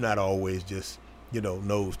you're not always just,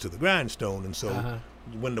 nose to the grindstone. And so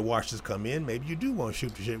when the washers come in, maybe you do want to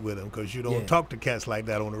shoot the shit with them because you don't talk to cats like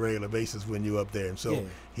that on a regular basis when you're up there. And so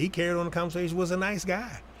he carried on the conversation, was a nice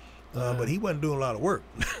guy. But he wasn't doing a lot of work.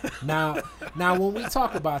 Now, when we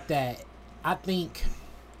talk about that, I think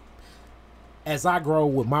as I grow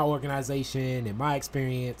with my organization and my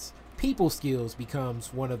experience, people skills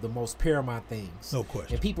becomes one of the most paramount things. No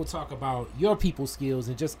question. And people talk about your people skills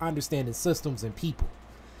and just understanding systems and people.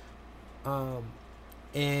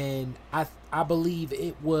 And I believe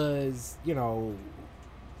it was,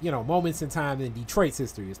 moments in time in Detroit's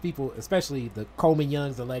history. It's people, especially the Coleman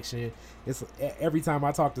Young's election. It's every time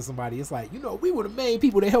I talk to somebody, it's like, we were the main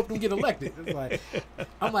people that helped them get elected. It's like,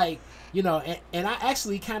 I'm like, and I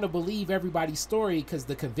actually kind of believe everybody's story because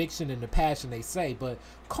the conviction and the passion they say. But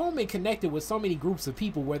Coleman connected with so many groups of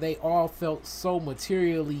people where they all felt so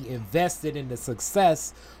materially invested in the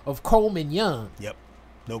success of Coleman Young. Yep,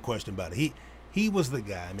 no question about it. He was the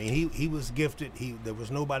guy. I mean, he was gifted. There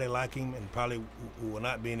was nobody like him, and probably will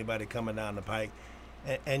not be anybody coming down the pike.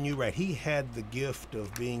 And you're right. He had the gift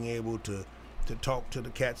of being able to talk to the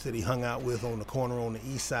cats that he hung out with on the corner on the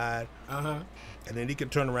east side. And then he could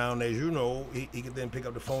turn around, as you know, he could then pick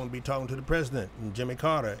up the phone and be talking to the president and Jimmy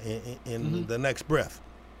Carter in the next breath.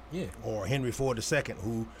 Yeah. Or Henry Ford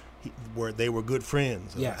II, where they were good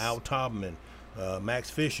friends. Yes. Al Taubman, Max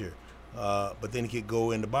Fisher. But then he could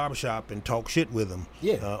go in the barbershop and talk shit with them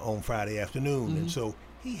on Friday afternoon. And so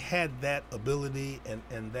he had that ability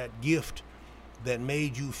and that gift that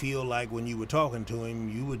made you feel like when you were talking to him,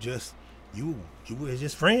 you were just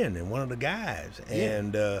his friend and one of the guys.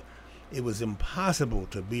 And it was impossible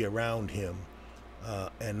to be around him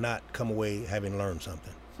and not come away having learned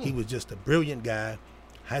something. He was just a brilliant guy,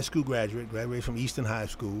 high school graduated from Easton High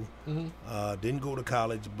School, didn't go to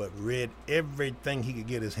college, but read everything he could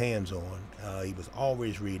get his hands on. He was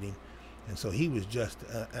always reading. And so he was just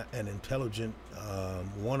an intelligent,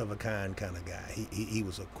 one-of-a-kind kind of guy. He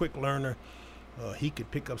was a quick learner. He could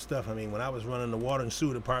pick up stuff. I mean, when I was running the water and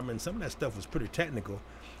sewer department, some of that stuff was pretty technical,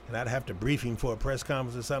 and I'd have to brief him for a press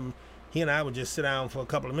conference or something. He and I would just sit down for a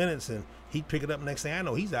couple of minutes, and he'd pick it up. Next thing I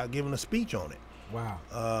know, he's out giving a speech on it.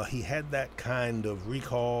 Wow. He had that kind of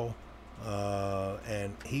recall,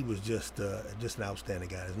 and he was just an outstanding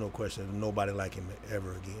guy. There's no question. There's nobody like him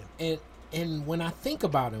ever again. And when I think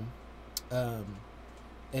about him,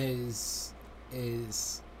 is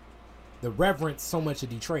the reverence so much of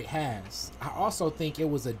Detroit has, I also think it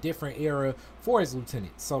was a different era for his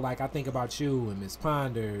lieutenants. So like I think about you and Miss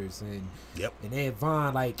Ponders and Ed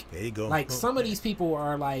Vaughn, like there you go. Like some of these people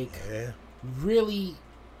are like really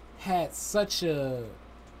had such a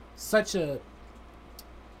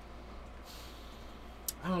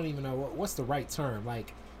I don't even know what's the right term,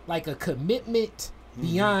 like a commitment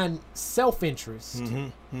beyond self-interest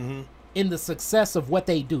in the success of what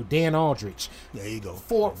they do. Dan Aldrich. There you go.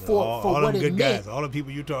 For all what them it good meant. guys, all the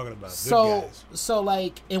people you're talking about. So good guys. so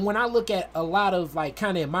like, and when I look at a lot of like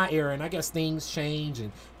kind of in my era, and I guess things change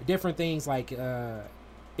and different things, like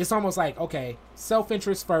it's almost like, okay,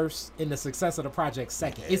 self-interest first and the success of the project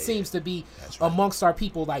second. It seems to be amongst our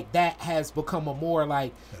people, like that has become a more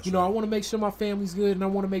like, I want to make sure my family's good and I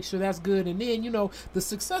want to make sure that's good. And then, the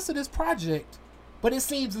success of this project, but it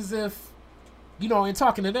seems as if, in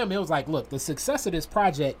talking to them, it was like, look, the success of this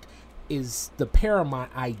project is the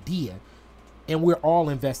paramount idea and we're all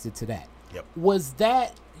invested to that. Yep. Was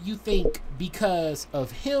that, you think, because of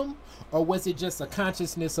him, or was it just a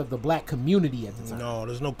consciousness of the black community at the time? No,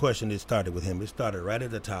 there's no question it started with him. It started right at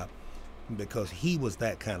the top because he was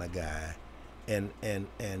that kind of guy, and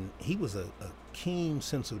he was a keen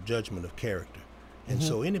sense of judgment of character. And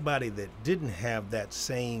so anybody that didn't have that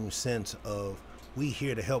same sense of we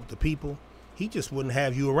here to help the people, he just wouldn't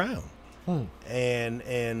have you around.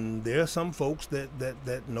 And there are some folks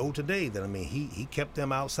that know today that, I mean, he kept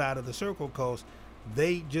them outside of the circle because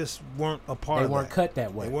they just weren't a part of that. They weren't cut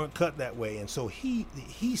that way. They weren't cut that way. And so he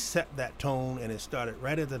set that tone, and it started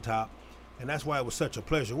right at the top. And that's why it was such a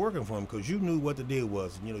pleasure working for him, because you knew what the deal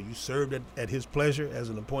was. You served at his pleasure as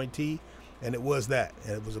an appointee, and it was that.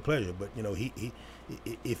 And it was a pleasure. But, he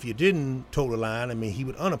if you didn't toe the line, I mean, he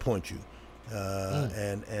would unappoint you.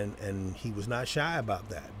 And he was not shy about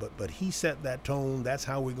that, but he set that tone. That's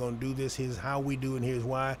how we're going to do this. Here's how we do, and here's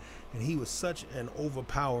why. And he was such an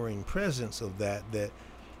overpowering presence of that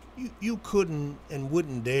you couldn't and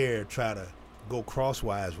wouldn't dare try to go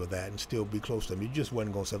crosswise with that and still be close to him. You just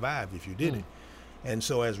wasn't going to survive if you didn't. And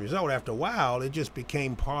so as a result, after a while, it just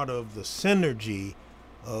became part of the synergy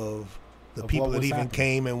of the people that even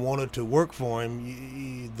came and wanted to work for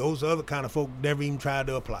him. Those other kind of folk never even tried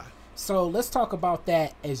to apply. So let's talk about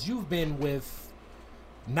that. As you've been with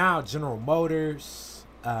now General Motors,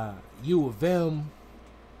 U of M,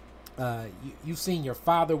 you've seen your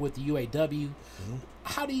father with the UAW.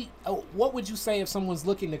 How do you, what would you say if someone's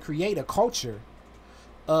looking to create a culture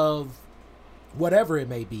of whatever it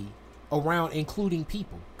may be around including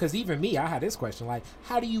people? Because even me, I had this question, like,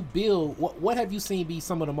 how do you build, what have you seen be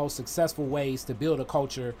some of the most successful ways to build a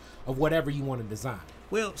culture of whatever you want to design?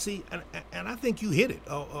 Well, see, and I think you hit it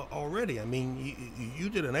already. I mean, you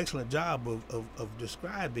did an excellent job of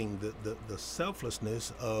describing the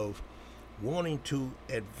selflessness of wanting to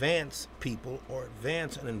advance people or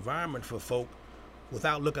advance an environment for folk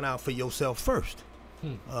without looking out for yourself first,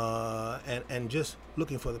 and just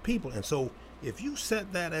looking for the people. And so if you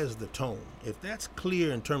set that as the tone, if that's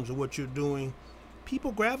clear in terms of what you're doing,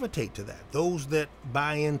 people gravitate to that. Those that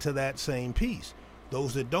buy into that same piece.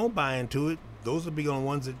 Those that don't buy into it, those will be the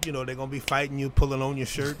ones that, they're going to be fighting you, pulling on your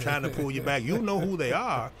shirt, trying to pull you back. You know who they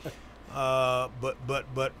are.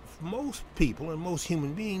 But most people and most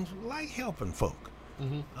human beings like helping folk.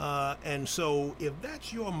 And so if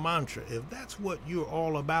that's your mantra, if that's what you're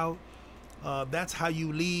all about, that's how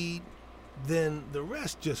you lead, then the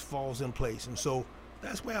rest just falls in place. And so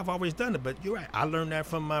that's why I've always done it. But you're right. I learned that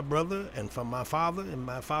from my brother and from my father. And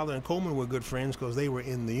my father and Coleman were good friends because they were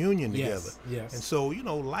in the union together. Yes. And so,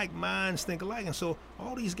 like minds think alike. And so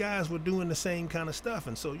all these guys were doing the same kind of stuff.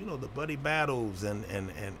 And so, the Buddy Battles and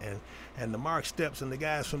the Mark Steps and the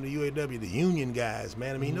guys from the UAW, the union guys,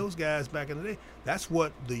 man. I mean, those guys back in the day, that's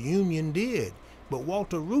what the union did. But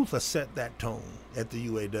Walter Reuther set that tone at the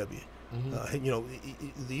UAW.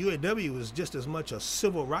 The UAW was just as much a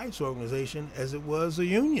civil rights organization as it was a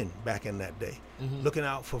union back in that day, looking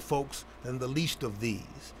out for folks and the least of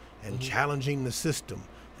these, and challenging the system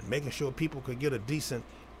and making sure people could get a decent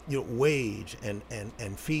wage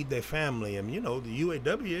and feed their family. And the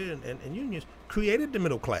UAW and unions created the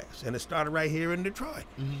middle class, and it started right here in Detroit.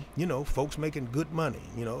 Folks making good money,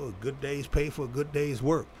 a good day's pay for a good day's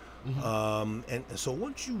work. And so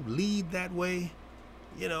once you lead that way,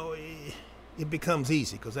 it becomes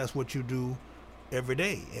easy, because that's what you do every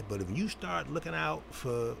day. But if you start looking out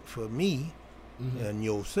for me and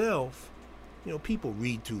yourself, people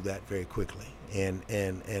read through that very quickly, and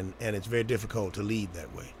it's very difficult to lead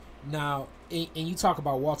that way. Now, and you talk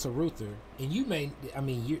about Walter Reuther, and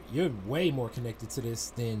you're way more connected to this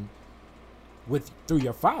than through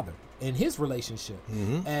your father and his relationship,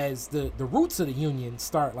 as the roots of the union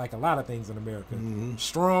start like a lot of things in America,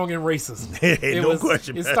 strong and racist. No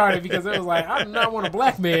question. It started because it was like, I do not want a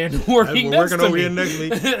black man working over here next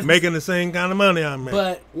to me, making the same kind of money I'm making.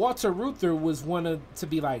 But Walter Reuther was one to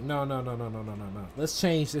be like, no. Let's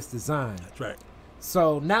change this design. That's right.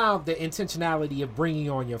 So now the intentionality of bringing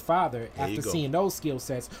on your father after seeing those skill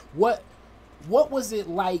sets, what was it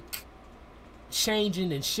like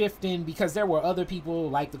changing and shifting? Because there were other people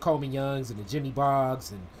like the Coleman Youngs and the Jimmy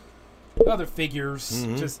Boggs and other figures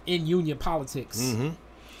just in union politics.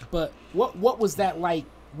 But what was that like,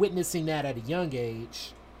 witnessing that at a young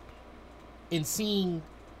age and seeing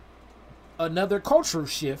another cultural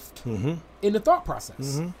shift in the thought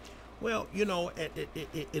process? Well,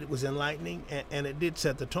 it was enlightening, and it did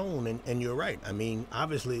set the tone, and you're right. I mean,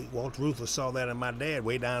 obviously, Walter Reuther saw that in my dad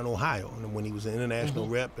way down in Ohio, and when he was an international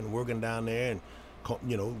rep and working down there, and,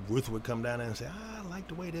 Reuther would come down there and say, I like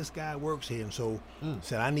the way this guy works here, and so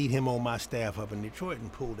said, I need him on my staff up in Detroit,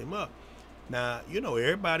 and pulled him up. Now,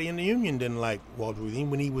 everybody in the union didn't like Walter Reuther, even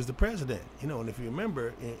when he was the president, and if you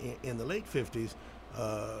remember, in the late 50s,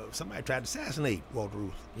 somebody tried to assassinate Walter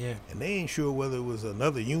Reuther. Yeah. And they ain't sure whether it was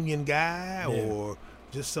another union guy or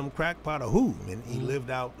just some crackpot or who. And he lived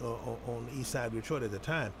out on the east side of Detroit at the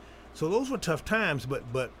time. So those were tough times, but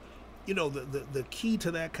the key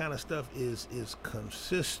to that kind of stuff is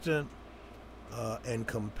consistent and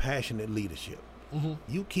compassionate leadership.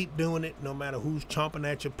 You keep doing it no matter who's chomping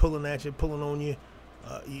at you, pulling on you,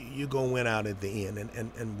 you're going to win out at the end.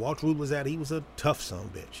 And Walter Reuther he was a tough son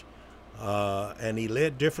of a bitch. And he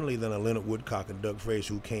led differently than a Leonard Woodcock and Doug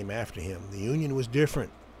Fraser, who came after him. The union was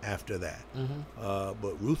different after that.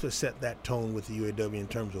 But Reuther set that tone with the UAW in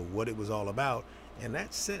terms of what it was all about, and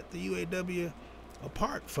that set the UAW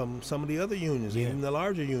apart from some of the other unions, even the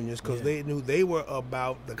larger unions, because they knew they were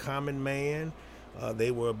about the common man.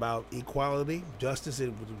 They were about equality, justice.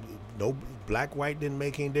 No black, white didn't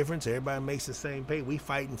make any difference. Everybody makes the same pay. We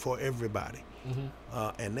fighting for everybody.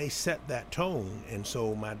 And they set that tone, and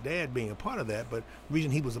so my dad being a part of that, but the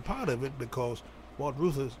reason he was a part of it because Walter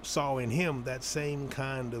Reuther saw in him that same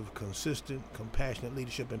kind of consistent, compassionate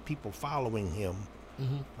leadership and people following him,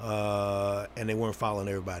 and they weren't following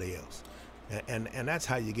everybody else, and that's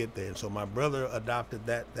how you get there. And so my brother adopted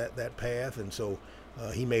that path, and so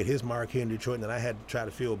he made his mark here in Detroit, and then I had to try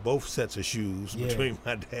to fill both sets of shoes between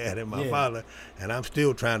my dad and my father, and I'm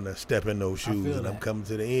still trying to step in those shoes, and I'm coming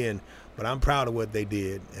to the end. But I'm proud of what they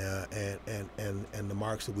did, and the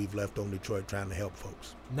marks that we've left on Detroit trying to help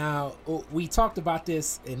folks. Now, we talked about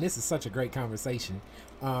this, and this is such a great conversation.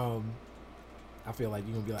 I feel like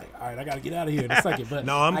you're going to be like, all right, I got to get out of here in a second. But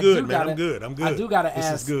no, I'm good, man. I'm good. I do got to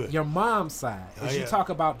ask your mom's side. As you talk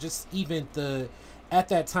about just even at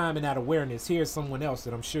that time and that awareness, here's someone else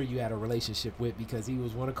that I'm sure you had a relationship with because he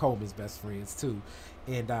was one of Coleman's best friends, too.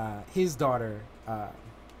 And his daughter,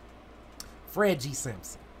 Fred G.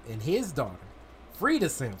 Sampson. And his daughter, Frida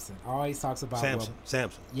Sampson, always talks about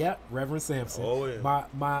Sampson. Yep, Reverend Sampson. Oh yeah.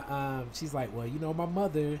 My she's like, well, my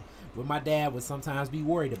mother with my dad would sometimes be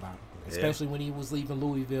worried about him, especially when he was leaving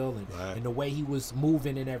Louisville and the way he was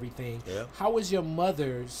moving and everything. Yeah. How was your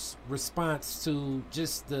mother's response to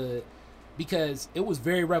just because it was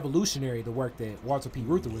very revolutionary, the work that Walter P.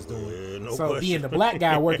 Reuther was doing. No question. Being the black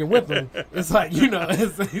guy working with him, it's like,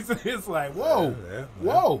 it's like, whoa.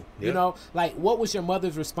 Like, what was your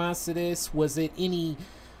mother's response to this? Was there any,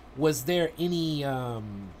 like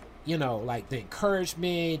the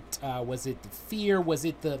encouragement? Was it the fear? Was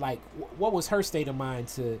it what was her state of mind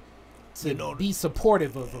to be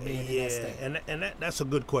supportive of a man in that state? And that's a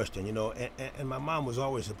good question, and my mom was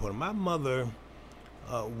always supportive. My mother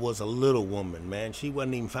was a little woman, man. She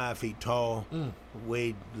wasn't even 5 feet tall,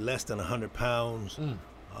 weighed less than 100 pounds,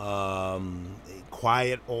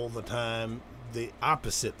 quiet all the time. The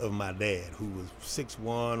opposite of my dad, who was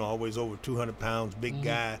 6'1", always over 200 pounds, big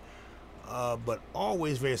guy. but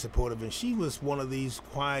always very supportive. And she was one of these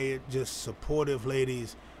quiet, just supportive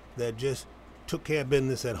ladies that just took care of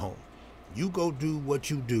business at home. You go do what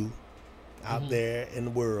you do out there in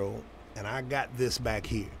the world, and I got this back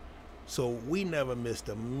here. So we never missed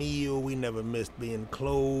a meal. We never missed being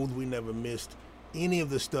clothed. We never missed any of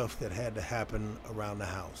the stuff that had to happen around the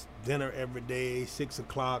house. Dinner every day, 6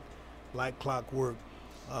 o'clock, like clockwork.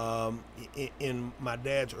 In my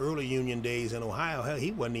dad's early union days in Ohio, hell,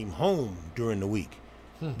 he wasn't even home during the week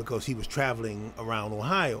because he was traveling around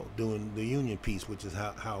Ohio doing the union piece, which is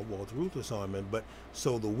how Walter Reuther saw him. But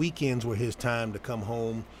so the weekends were his time to come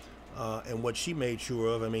home. And what she made sure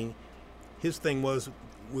of, I mean, his thing was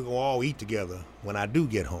we're going to all eat together when I do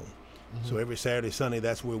get home. So every Saturday, Sunday,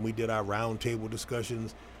 that's when we did our round table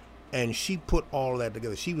discussions. And she put all that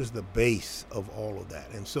together. She was the base of all of that.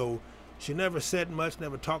 And so she never said much,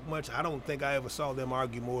 never talked much. I don't think I ever saw them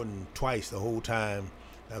argue more than twice the whole time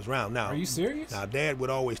I was around. Now, are you serious? Now, Dad would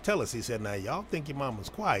always tell us, he said, now, y'all think your mama's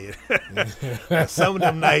quiet. Some of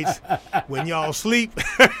them nights when y'all sleep,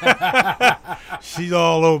 she's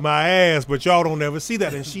all over my ass, but y'all don't ever see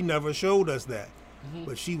that. And she never showed us that.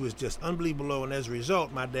 But she was just unbelievable. And as a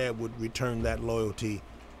result, my dad would return that loyalty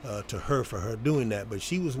to her for her doing that. But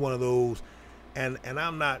she was one of those, and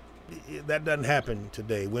I'm not, that doesn't happen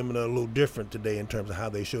today. Women are a little different today in terms of how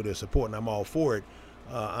they show their support, and I'm all for it.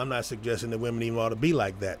 I'm not suggesting that women even ought to be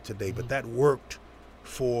like that today, but that worked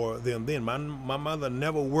for them then. My mother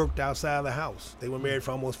never worked outside the house. They were married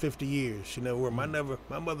for almost 50 years. She never worked.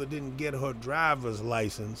 My mother didn't get her driver's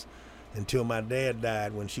license until my dad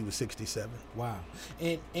died when she was 67. Wow.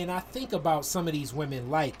 And I think about some of these women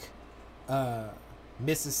like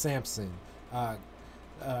Mrs. Sampson,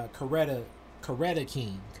 Coretta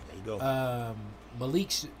King, There you go. Malik,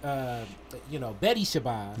 Betty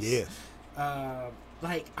Shabazz. Yes.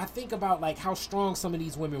 Like, I think about like how strong some of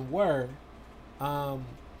these women were.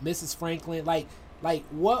 Mrs. Franklin, like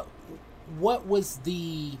what was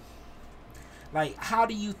the, like, how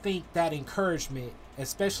do you think that encouragement,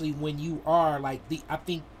 especially when you are like I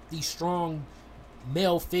think these strong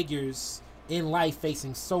male figures in life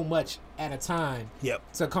facing so much at a time,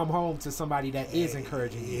 to come home to somebody that is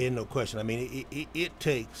encouraging you? Yeah, no question. I mean, it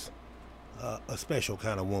takes a special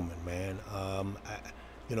kind of woman, man.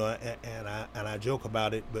 I joke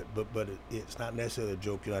about it, but it's not necessarily a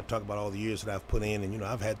joke. I talk about all the years that I've put in, and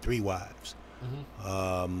I've had 3 wives,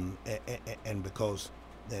 and because,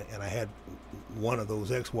 and I had one of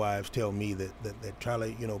those ex-wives tell me that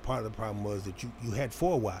Charlie, part of the problem was that you had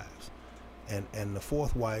 4 wives, and the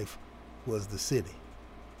 4th wife was the city,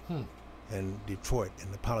 and Detroit,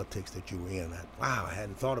 and the politics that you were in. I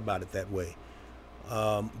hadn't thought about it that way.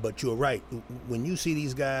 But you're right. When you see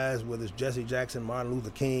these guys, whether it's Jesse Jackson, Martin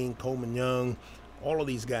Luther King, Coleman Young, all of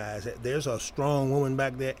these guys, there's a strong woman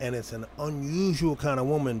back there, and it's an unusual kind of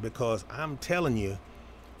woman, because I'm telling you,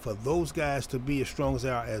 for those guys to be as strong as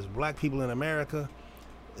they are as black people in America,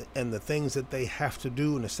 and the things that they have to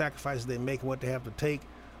do and the sacrifices they make and what they have to take,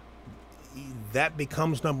 that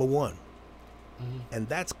becomes number one. And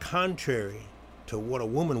that's contrary to what a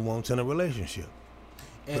woman wants in a relationship.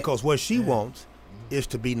 Because what she wants is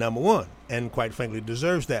to be number one, and quite frankly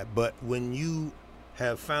deserves that. But when you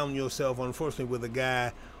have found yourself, unfortunately, with a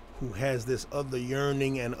guy who has this other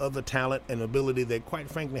yearning and other talent and ability that quite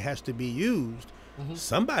frankly has to be used,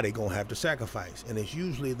 somebody gonna have to sacrifice, and it's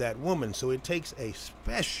usually that woman. So it takes a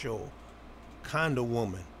special kind of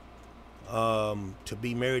woman to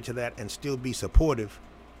be married to that and still be supportive,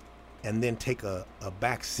 and then take a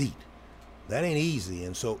back seat. That ain't easy.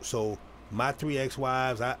 And so my 3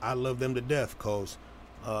 ex-wives, I love them to death, because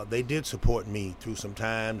they did support me through some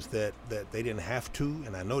times that they didn't have to,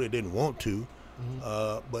 and I know they didn't want to,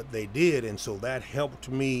 but they did, and so that helped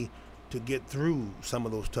me to get through some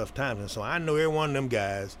of those tough times. And so I know every one of them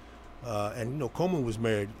guys, and Coleman was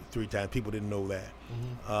married 3 times. People didn't know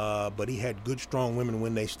that, but he had good, strong women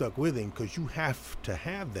when they stuck with him, because you have to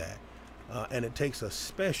have that, and it takes a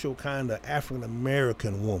special kind of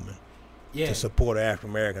African-American woman to support an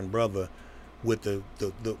African-American brother with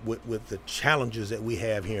the challenges that we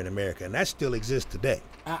have here in America, and that still exists today.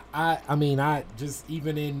 I mean, I just,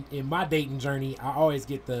 even in my dating journey, I always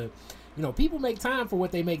get the, people make time for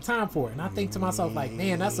what they make time for, and I think to myself, like,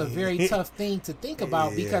 man, that's a very tough thing to think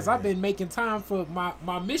about, because I've been making time for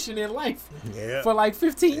my mission in life for like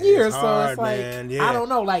 15 years. So it's like, I don't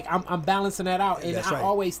know, like I'm balancing that out, and I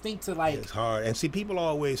always think to, like, it's hard. And see, people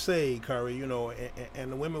always say, Curry,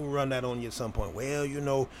 and the women will run that on you at some point. Well,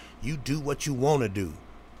 you do what you want to do.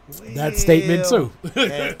 That statement too.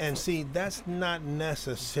 and see, that's not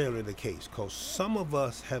necessarily the case, because some of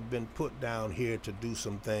us have been put down here to do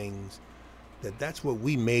some things that's what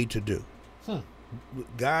we made to do.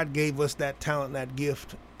 God gave us that talent, that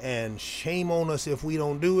gift, and shame on us if we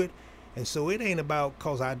don't do it. And so it ain't about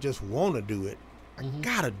because I just want to do it. I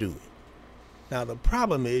got to do it. Now, the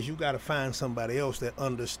problem is you got to find somebody else that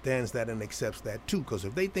understands that and accepts that too. Because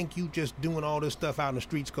if they think you just doing all this stuff out in the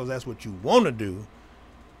streets because that's what you want to do,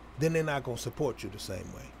 then they're not going to support you the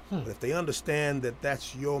same way. But if they understand that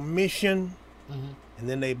that's your mission, and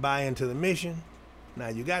then they buy into the mission, now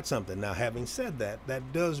you got something. Now, having said that,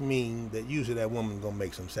 that does mean that usually that woman's going to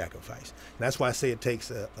make some sacrifice. And that's why I say it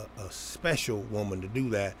takes a special woman to do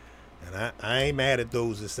that. And I ain't mad at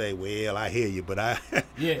those that say, well, I hear you, but I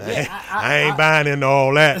ain't buying into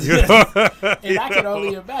all that. You know? And I can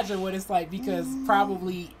only imagine what it's like because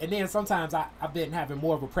probably, and then sometimes I've been having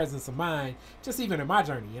more of a presence of mind, just even in my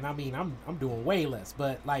journey. And I mean, I'm doing way less,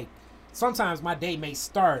 but like sometimes my day may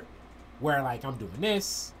start where like I'm doing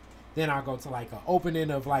this, then I'll go to like an opening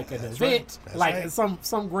of like an event, like some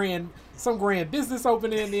grand business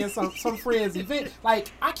opening, then some friends event. Like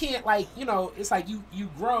I can't like, you know, it's like you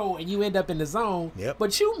grow and you end up in the zone,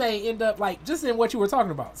 but you may end up like just in what you were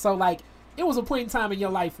talking about. So like it was a point in time in your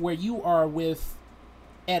life where you are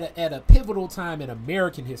at a pivotal time in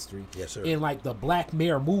American history. Yes, sir. In like the Black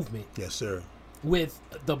Mayor movement. Yes, sir. With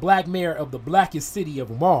the Black Mayor of the blackest city of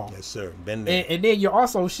them all. Yes, sir. Been there. And then you're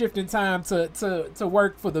also shifting time to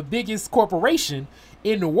work for the biggest corporation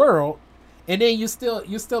in the world. And then you're still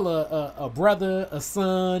a brother, a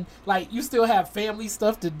son. Like you still have family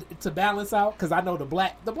stuff to balance out. Because I know the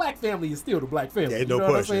black family is still the black family. Yeah, no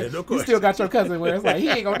question. You still got your cousin where it's like he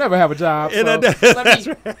ain't gonna never have a job. So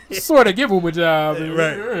let me sort of give him a job.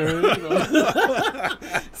 Right. You know.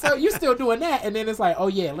 So you still doing that, and then it's like, oh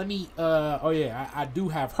yeah, let me. I do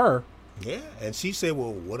have her. Yeah, and she said,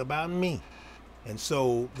 well, what about me? And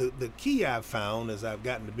so the key I've found as I've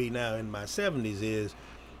gotten to be now in my 70s is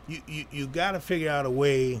you got to figure out a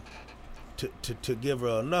way to give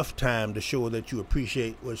her enough time to show her that you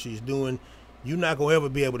appreciate what she's doing. You're not going to ever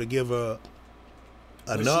be able to give her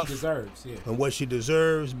enough what she deserves, and what she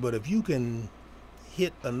deserves, but if you can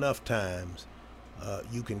hit enough times,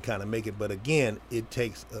 you can kind of make it. But again, it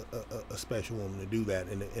takes a special woman to do that.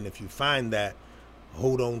 And if you find that,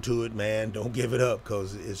 hold on to it, man. Don't give it up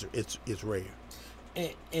because it's rare.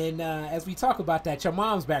 And as we talk about that, your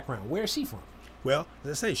mom's background, where is she from? Well, as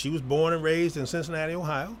I say, she was born and raised in Cincinnati,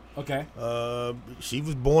 Ohio. Okay. She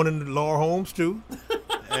was born in Laura Holmes, too.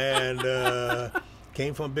 And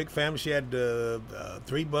came from a big family. She had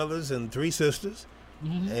 3 brothers and 3 sisters.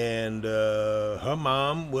 And her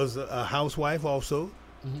mom was a housewife also,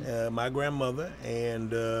 my grandmother.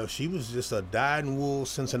 And she was just a dyed-in-wool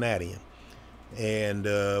Cincinnatian. And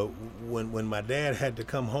when my dad had to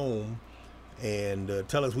come home and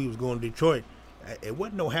tell us we was going to Detroit, it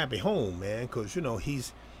wasn't no happy home, man, because, you know,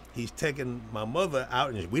 he's taking my mother out,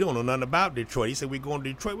 and we don't know nothing about Detroit. He said, we're going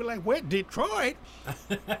to Detroit. We're like, where, Detroit?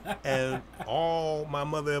 And all my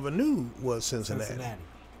mother ever knew was Cincinnati.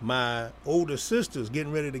 My older sister's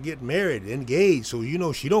getting ready to get married, engaged, so, you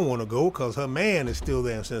know, she don't want to go because her man is still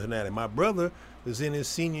there in Cincinnati. My brother was in his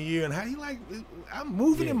senior year, and how you like, I'm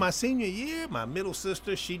moving in my senior year. My middle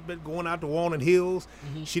sister, she'd been going out to Walnut Hills.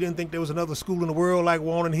 She didn't think there was another school in the world like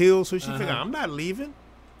Walnut Hills, so she figured, I'm not leaving.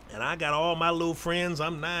 And I got all my little friends.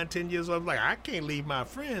 I'm 9, 10 years old. I'm like, I can't leave my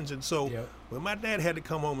friends. And so when my dad had to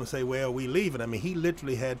come home and say, well, we leaving, I mean, he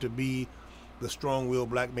literally had to be the strong-willed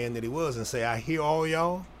black man that he was and say, I hear all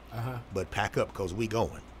y'all, but pack up because we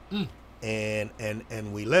going.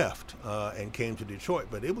 And we left and came to Detroit,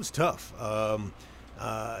 but it was tough.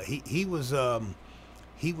 He was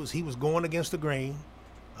going against the grain,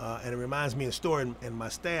 and it reminds me of a story. And my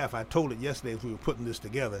staff, I told it yesterday as we were putting this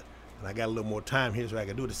together, and I got a little more time here so I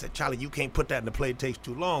can do it. I said, Charlie, you can't put that in the play; it takes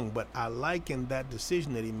too long. But I likened that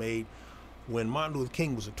decision that he made when Martin Luther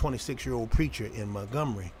King was a 26-year-old preacher in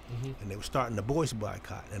Montgomery, and they were starting the boys'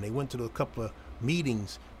 boycott, and they went to a couple of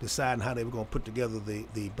meetings deciding how they were going to put together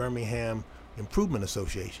the Birmingham Improvement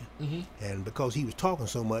Association. And because he was talking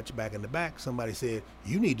so much back in the back, somebody said,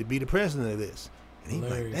 you need to be the president of this. And he was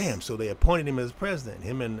like, damn. So they appointed him as president,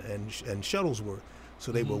 him and Shuttlesworth.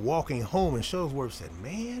 So they were walking home, and Shuttlesworth said,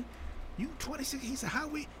 man, you 26. He said, how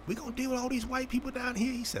we going to deal with all these white people down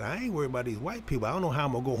here? He said, I ain't worried about these white people. I don't know how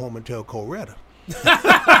I'm going to go home and tell Coretta.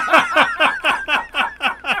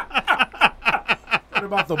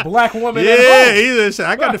 About the black woman at home. He said,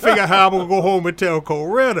 I got to figure out how I'm going to go home and tell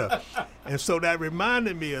Coretta. And so that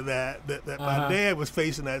reminded me of that my dad was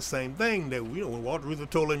facing that same thing. That, you know, when Walter Reuther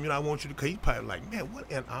told him, you know, I want you to, he's probably like, man,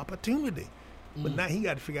 what an opportunity. But now he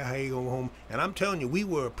got to figure out how he going to go home. And I'm telling you, we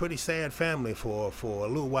were a pretty sad family for a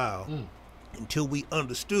little while until we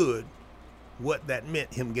understood what that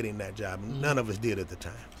meant, him getting that job. None of us did at the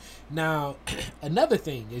time. Now, another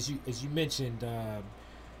thing, as you mentioned,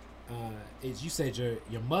 is you said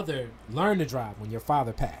your mother learned to drive when your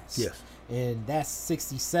father passed. Yes. And that's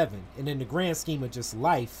 67. And in the grand scheme of just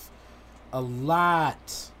life, a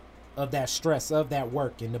lot of that stress, of that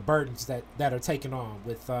work, and the burdens that are taken on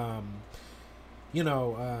with,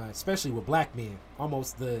 especially with black men,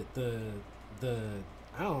 almost the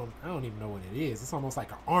I don't even know what it is. It's almost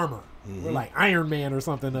like an armor. We're like Iron Man or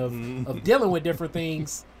something of dealing with different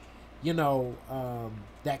things.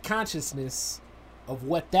 That consciousness of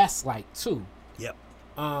what that's like too. Yep.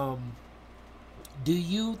 Do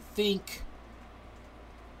you think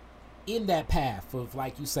in that path of,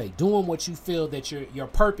 like you say, doing what you feel that your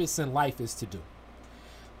purpose in life is to do,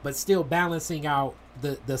 but still balancing out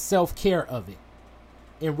the self-care of it,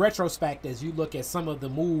 in retrospect, as you look at some of the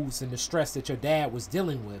moves and the stress that your dad was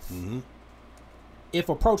dealing with, if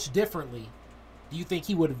approached differently, do you think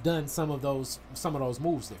he would have done some of those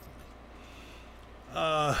moves differently?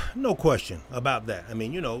 No question about that. I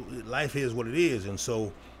mean, life is what it is, and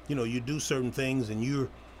so you do certain things, and you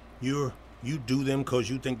do them because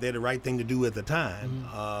you think they're the right thing to do at the time.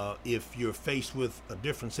 If you're faced with a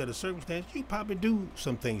different set of circumstances, you probably do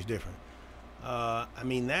some things different. I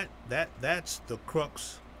mean, that's the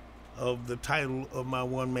crux of the title of my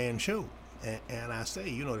one-man show. And I say,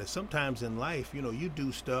 that sometimes in life, you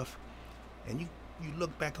do stuff and you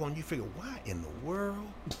look back on, you figure, why in the world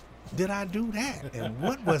did I do that? And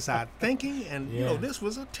what was I thinking? And, this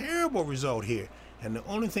was a terrible result here. And the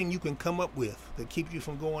only thing you can come up with that keeps you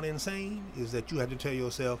from going insane is that you have to tell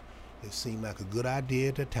yourself, it seemed like a good idea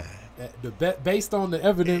at the time. Based on the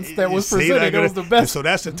evidence that was presented, it was the best. So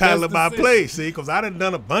that's the title of my play, see, because I done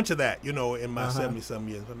done a bunch of that, in my 70-something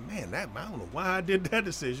years. But man, I don't know why I did that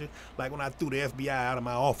decision. Like when I threw the FBI out of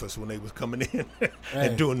my office when they was coming in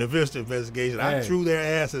and doing the Vista investigation, I threw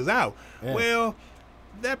their asses out. Well,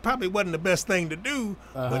 that probably wasn't the best thing to do,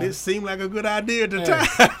 but it seemed like a good idea at the time.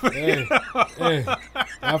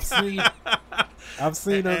 I've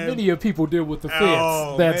seen many of people deal with the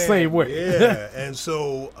feds same way. Yeah, and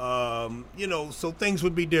so, so things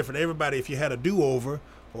would be different. Everybody, if you had a do-over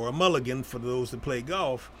or a mulligan for those that play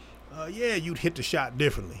golf, you'd hit the shot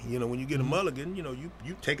differently. When you get a mulligan, you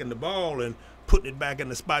taking the ball and putting it back in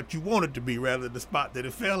the spot you want it to be rather than the spot that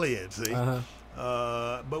it fell in, see?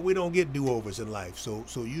 But we don't get do-overs in life, so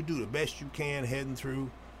you do the best you can heading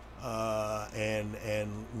through. And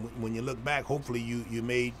when you look back, hopefully you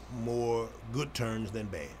made more good turns than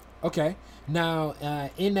bad. Okay. Now,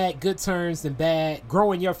 in that good turns and bad,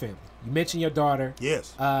 growing your family. You mentioned your daughter.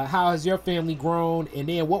 Yes. How has your family grown? And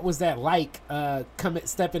then what was that like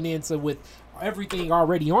stepping into with everything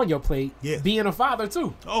already on your plate, being a father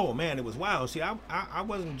too? Oh, man, it was wild. See, I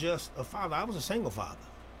wasn't just a father. I was a single father.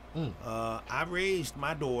 I raised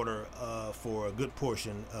my daughter for a good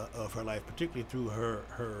portion of her life, particularly through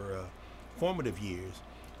her formative years,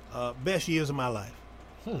 best years of my life.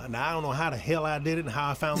 Now, I don't know how the hell I did it and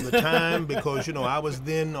how I found the time because, I was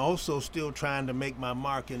then also still trying to make my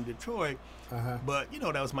mark in Detroit. But,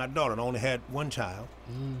 that was my daughter. I only had one child.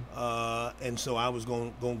 And so I was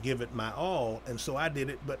going to give it my all. And so I did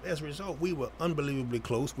it. But as a result, we were unbelievably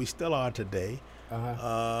close. We still are today.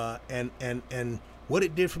 And what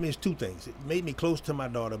it did for me is two things. It made me close to my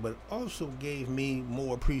daughter, but also gave me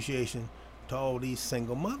more appreciation to all these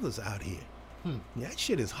single mothers out here. That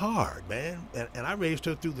shit is hard, man. And I raised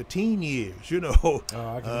her through the teen years, I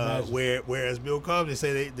can imagine. Whereas Bill Cosby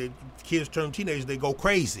say the kids turn teenagers, they go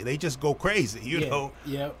crazy. They just go crazy, know.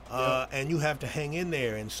 And you have to hang in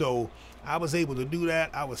there. And so I was able to do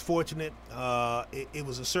that. I was fortunate. It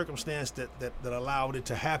was a circumstance that allowed it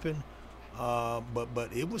to happen. But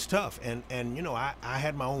it was tough, and I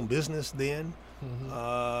had my own business then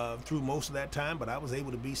through most of that time, but I was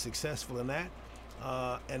able to be successful in that.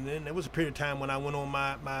 And then there was a period of time when I went on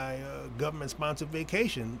my government-sponsored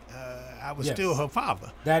vacation. I was still her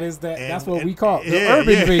father. That's what we call the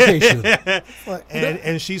urban vacation.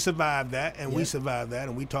 And she survived that, and we survived that,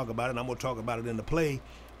 and we talk about it, and I'm going to talk about it in the play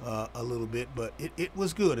a little bit, but it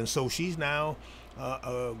was good. And so she's now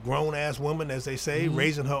a grown-ass woman, as they say,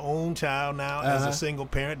 raising her own child now as a single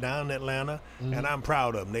parent down in Atlanta, and I'm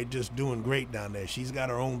proud of them. They're just doing great down there. She's got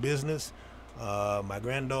her own business. My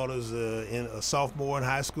granddaughter's in a sophomore in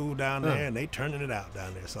high school down there, and they turning it out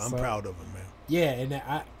down there, so I'm proud of them, man. Yeah, and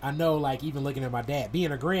I know, like, even looking at my dad,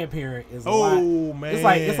 being a grandparent is a lot. Man.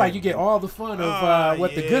 It's like you get all the fun of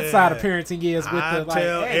what the good side of parenting is with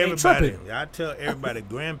I tell everybody,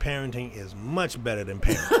 grandparenting is much better than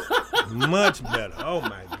parenting. Much better. Oh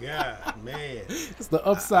my God, man. It's the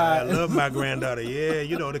upside. I love my granddaughter. Yeah,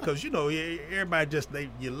 because everybody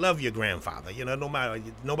you love your grandfather. No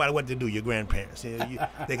matter what they do, your grandparents.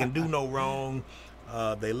 They can do no wrong.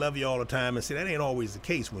 They love you all the time, and see that ain't always the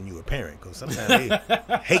case when you're a parent, because sometimes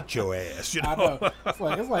they hate your ass. I know.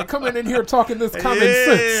 It's like coming in here talking this common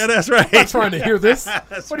sense. Yeah, that's right. I'm not trying to hear this.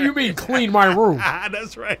 What do you mean, clean my room?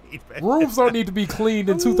 That's right. Man. Rooms don't need to be cleaned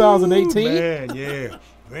in 2018. Man, yeah.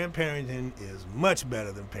 Grandparenting is much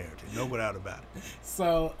better than parenting, no doubt about it.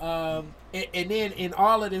 So, and then in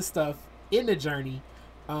all of this stuff in the journey,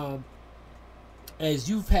 as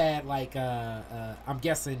you've had I'm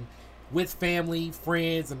guessing, with family,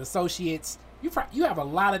 friends, and associates, you have a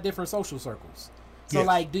lot of different social circles. So,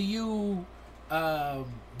 yes. do you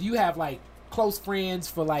have close friends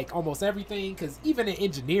for almost everything? Because even in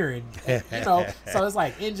engineering, so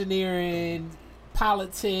it's engineering,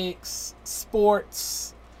 politics,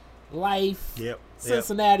 sports, life. Yep.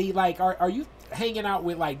 Cincinnati. Yep. Are you hanging out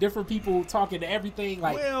with different people, talking to everything?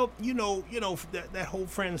 Well, that whole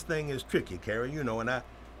friends thing is tricky, Carrie. And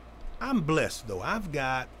I'm blessed though. I've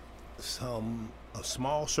got a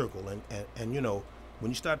small circle, and when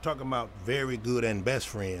you start talking about very good and best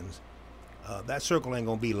friends, that circle ain't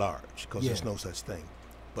gonna be large, because there's no such thing.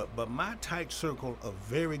 But my tight circle of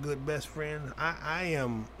very good best friends, I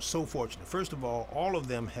am so fortunate. First of all of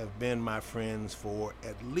them have been my friends for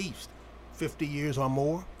at least 50 years or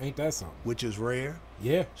more. Ain't that something? Which is rare.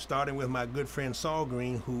 Yeah. Starting with my good friend Saul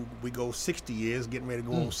Green, who we go 60 years, getting ready to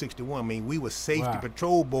go on 61. I mean, we were safety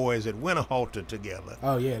patrol boys at Winterhalter together.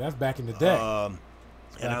 Oh, yeah, that's back in the day.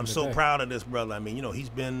 And I'm so proud of this brother. I mean, he's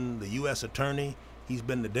been the U.S. attorney. He's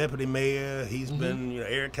been the deputy mayor. He's been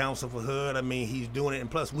area counsel for HUD. I mean, he's doing it. And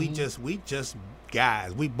plus, we just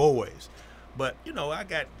guys, we boys. But, I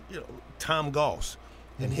got, Tom Goss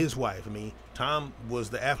and his wife. I mean, Tom was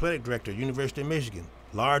the athletic director at University of Michigan,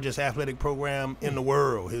 largest athletic program in the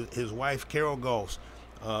world. His wife, Carol Goss,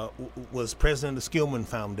 was president of the Skillman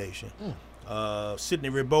Foundation. Sidney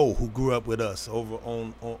Ribot, who grew up with us over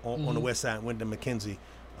on the west side, went to McKenzie,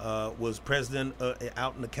 was president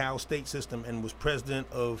out in the Cal State system, and was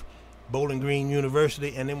president of Bowling Green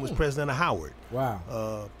University, and then was president of Howard.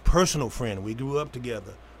 Wow. Personal friend. We grew up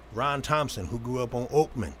together. Ron Thompson, who grew up on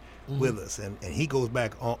Oakman with us, and he goes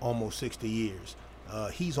back almost 60 years.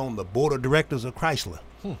 He's on the board of directors of Chrysler.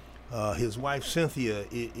 His wife, Cynthia,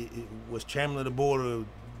 was chairman of the board of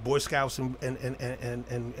Boy Scouts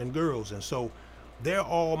and girls. And so they're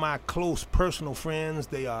all my close personal friends.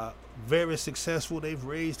 They are very successful. They've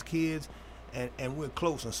raised kids, and we're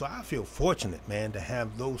close. And so I feel fortunate, man, to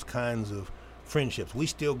have those kinds of friendships. We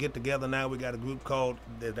still get together now. We got a group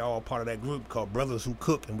they're all part of that group called Brothers Who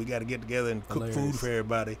Cook, and we got to get together and cook food for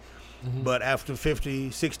everybody. But after 50,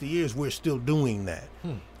 60 years, we're still doing that.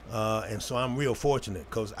 And so I'm real fortunate,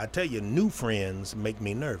 because I tell you, new friends make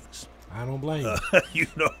me nervous. I don't blame you.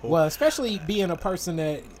 Well, especially being a person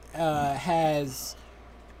that has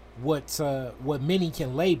what many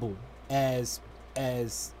can label as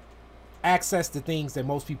access to things that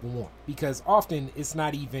most people want, because often it's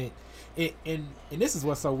not even and this is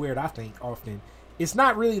what's so weird. I think often it's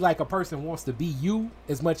not really like a person wants to be you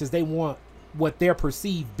as much as they want what their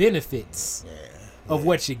perceived benefits of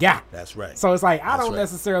what you got. That's right. So it's I don't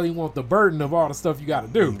necessarily want the burden of all the stuff you got to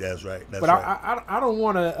do. That's right. But I don't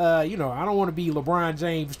want to, I don't want to be LeBron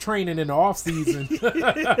James training in the off season.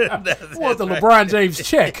 I want the LeBron James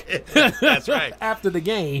check. That's right. After the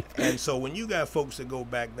game. And so when you got folks that go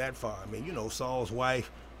back that far, I mean, Saul's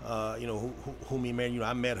wife, whom he met,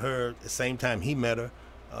 I met her the same time he met her.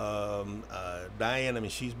 Diane, I mean,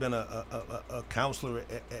 she's been a counselor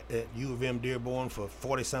at U of M Dearborn for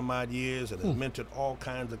 40 some odd years, and has mentored all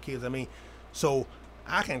kinds of kids. I mean, so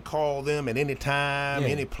I can call them at any time,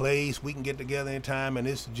 any place. We can get together anytime, and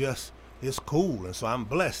it's cool. And so I'm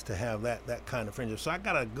blessed to have that kind of friendship. So I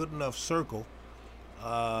got a good enough circle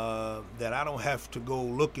that I don't have to go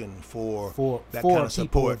looking for that kind of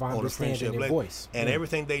support on a friendship level. And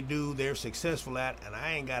everything they do, they're successful at, and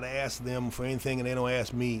I ain't got to ask them for anything, and they don't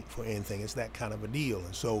ask me for anything. It's that kind of a deal.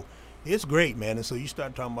 And so it's great, man. And so you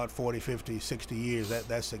start talking about 40, 50, 60 years,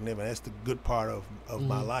 that's significant. That's the good part of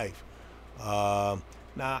my life. Now,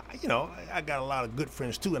 I got a lot of good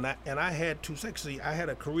friends too, and I had I had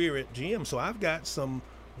a career at GM, so I've got some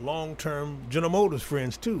long-term General Motors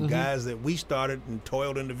friends too, guys that we started and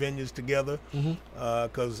toiled in the vineyards together.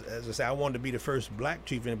 Because as I say, I wanted to be the first black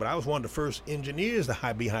chief engineer, but I was one of the first engineers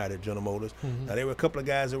to be hired at General Motors. Now there were a couple of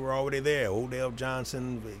guys that were already there. Odell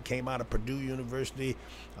Johnson came out of Purdue University.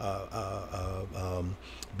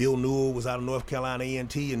 Bill Newell was out of North Carolina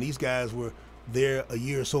A&T, and these guys were there a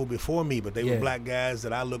year or so before me, but they were black guys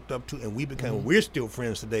that I looked up to, and we became, we're still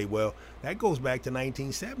friends today. Well, that goes back to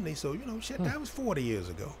 1970, so, you know, shit, that was 40 years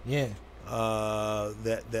ago. Yeah.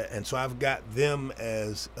 And so I've got them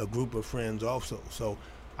as a group of friends also. So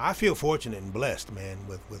I feel fortunate and blessed, man,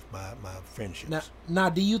 with my friendships. Now,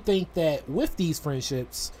 do you think that with these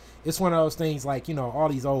friendships, it's one of those things like, you know, all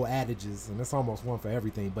these old adages, and it's almost one for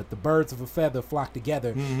everything, but the birds of a feather flock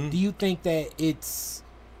together. Do you think that it's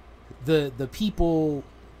the people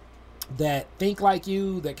that think like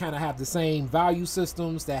you, that kind of have the same value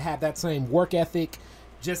systems, that have that same work ethic,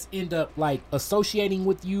 just end up like associating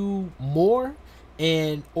with you more?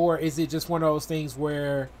 And or is it just one of those things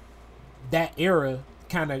where that era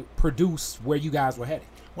kind of produced where you guys were headed?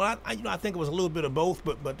 Well, I think it was a little bit of both,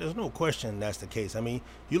 but there's no question that's the case. I mean,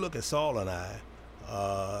 you look at Saul and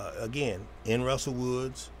I, again, in Russell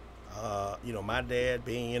Woods, you know, my dad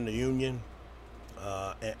being in the Union,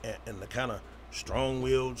 and the kind of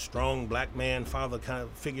strong-willed, strong black man, father kind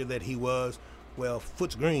of figure that he was. Well,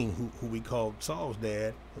 Foots Green, who we called Saul's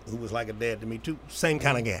dad, who was like a dad to me too, same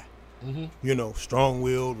kind of guy. You know,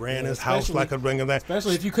 strong-willed, ran his house like a ring of that.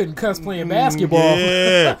 Especially if you couldn't cuss playing basketball.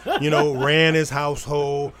 Yeah, you know, ran his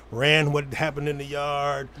household, ran what happened in the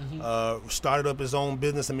yard, started up his own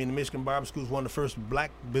business. I mean, the Michigan Barber School is one of the first black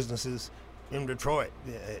businesses in Detroit.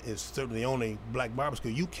 It's certainly the only black barber school.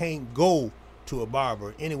 You can't go to a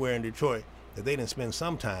barber anywhere in Detroit that they didn't spend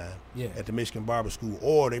some time at the Michigan Barber School,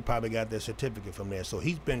 or they probably got their certificate from there. So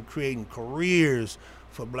he's been creating careers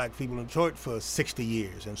for black people in Detroit for 60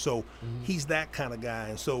 years. And so he's that kind of guy.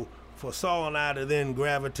 And so for Saul and I to then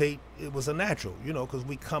gravitate, it was a natural, you know, because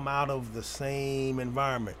we come out of the same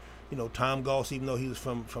environment. You know, Tom Goss, even though he was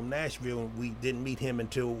from Nashville, and we didn't meet him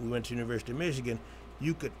until we went to the University of Michigan,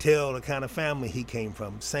 you could tell the kind of family he came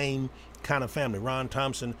from. Same kind of family. Ron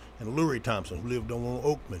Thompson and Lurie Thompson, who lived on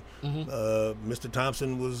Oakman. Mr.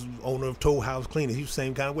 Thompson was owner of Toll House Cleaners. He was the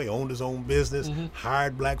same kind of way. Owned his own business,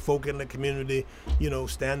 hired black folk in the community, you know,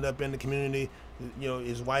 stand up in the community. You know,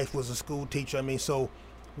 his wife was a school teacher. I mean, so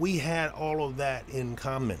we had all of that in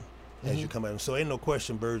common as you come out. So ain't no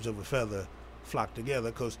question birds of a feather flock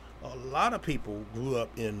together, because a lot of people grew up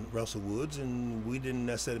in Russell Woods, and we didn't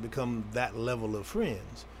necessarily become that level of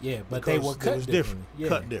friends. Yeah, but they were cut different.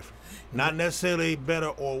 Cut different. Not necessarily better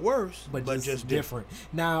or worse, but just different.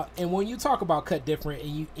 Now, and when you talk about cut different,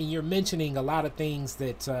 and you're mentioning a lot of things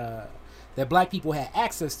that that black people had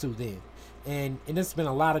access to then, and there's been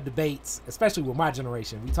a lot of debates, especially with my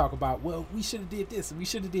generation. We talk about, well, we should have did this and we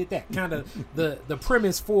should have did that. Kind of the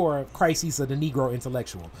premise for Crises of the Negro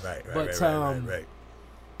Intellectual. Right.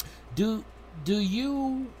 Do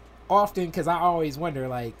you often, because I always wonder,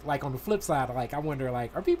 like on the flip side, like I wonder,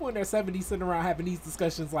 like, are people in their 70s sitting around having these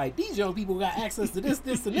discussions like, these young people got access to this,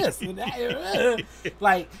 this, and this, and that,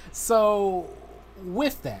 like, so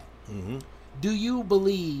with that, do you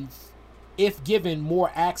believe if given more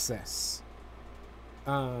access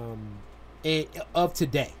of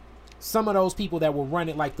today, some of those people that were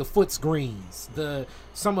running, like the Foots Greens,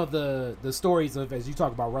 some of the stories of, as you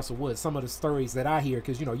talk about Russell Woods, some of the stories that I hear,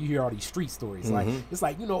 because you know you hear all these street stories, like it's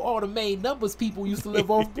like, you know, all the main numbers people used to live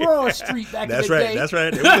off Broad Street back in the day. That's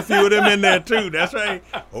right. There was a few of them in there too. That's right.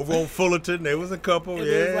 Over on Fullerton, there was a couple. And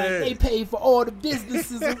it was like they paid for all the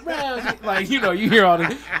businesses around it. Like, you know, you hear all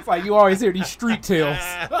the, it's like you always hear these street tales.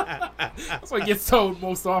 That's what gets told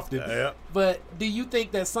most often. But do you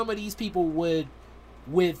think that some of these people would,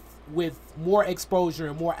 with more exposure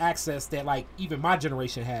and more access that like even my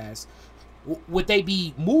generation has, would they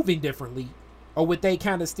be moving differently, or would they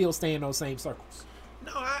kind of still stay in those same circles?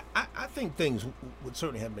 No, I think things would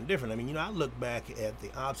certainly have been different. I mean, you know, I look back at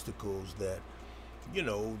the obstacles that, you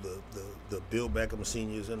know, the Bill Beckham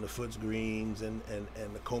seniors and the Foots Greens and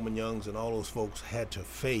the Coleman Youngs and all those folks had to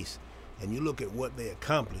face, and you look at what they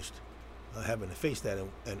accomplished, having to face that,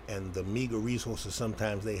 and the meager resources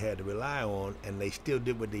sometimes they had to rely on, and they still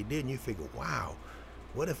did what they did, and you figure, wow,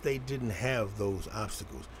 what if they didn't have those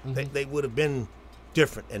obstacles? They would have been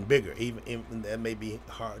different and bigger, even that may be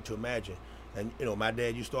hard to imagine. And, you know, my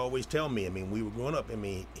dad used to always tell me, I mean, we were growing up, I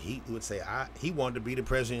mean, he would say he wanted to be the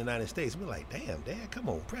president of the United States. We're like, damn, Dad, come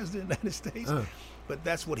on, president of the United States? But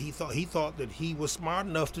that's what he thought. He thought that he was smart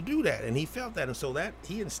enough to do that, and he felt that, and so that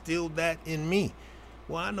he instilled that in me.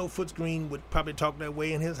 Well, I know Foots Green would probably talk that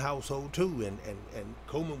way in his household too, and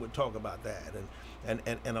Coleman would talk about that,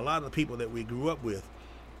 and a lot of the people that we grew up with,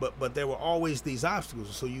 but there were always these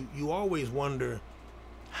obstacles. So you always wonder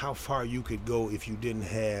how far you could go if you didn't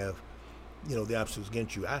have, you know, the obstacles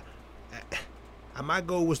against you. my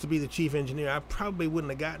goal was to be the chief engineer. I probably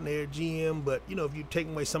wouldn't have gotten there at GM, but you know, if you take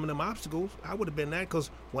away some of them obstacles, I would have been that. Because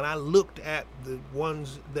when I looked at the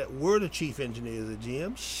ones that were the chief engineers at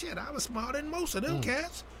GM, shit, I was smarter than most of them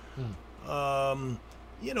cats.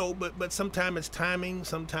 You know, but sometimes it's timing,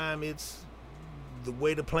 sometimes it's the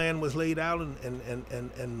way the plan was laid out,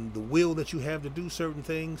 and the will that you have to do certain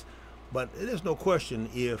things. But there's no question,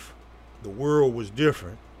 if the world was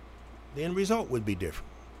different, the end result would be different.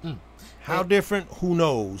 How different, who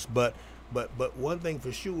knows? But one thing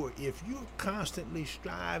for sure, if you're constantly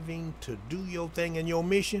striving to do your thing and your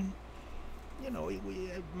mission, you know,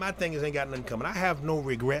 my thing is ain't got nothing coming. I have no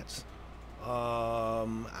regrets.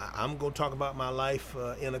 I'm going to talk about my life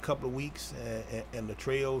in a couple of weeks and the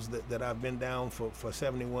trails that I've been down for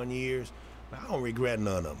 71 years. I don't regret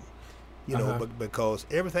none of them, you know, but because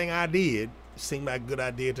everything I did seemed like a good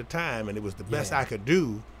idea at the time, and it was the best I could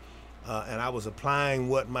do. And I was applying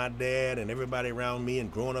what my dad and everybody around me,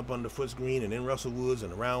 and growing up under Foots Green and in Russell Woods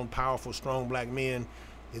and around powerful, strong black men,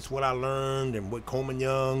 it's what I learned and what Coleman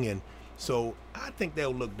Young. And so I think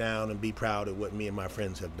they'll look down and be proud of what me and my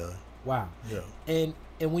friends have done. Wow. Yeah. And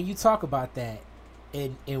when you talk about that,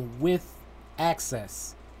 and with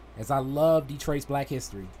access, as I love Detroit's Black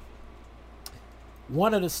history,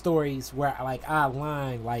 one of the stories where I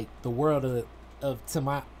align like the world of to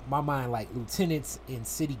my mind, like lieutenants in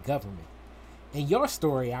city government. In your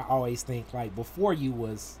story, I always think like before you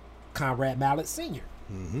was Conrad Mallett Sr.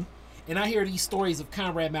 And I hear these stories of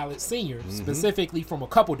Conrad Mallett Sr. Specifically from a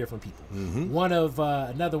couple different people. One of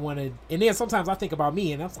another one, and then sometimes I think about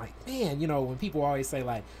me, and I'm like, man, you know, when people always say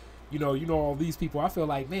like, you know all these people, I feel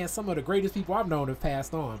like, man, some of the greatest people I've known have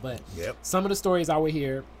passed on. But some of the stories I would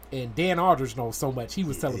hear, and Dan Aldridge knows so much. He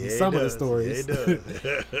was telling me some of the stories.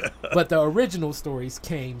 But the original stories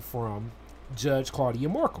came from Judge Claudia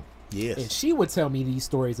Morcom. Yes. And she would tell me these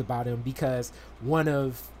stories about him because one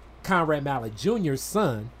of Conrad Mallett Jr.'s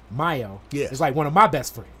son, Mayo, is like one of my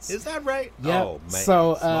best friends. Is that right? Yep. Oh, man.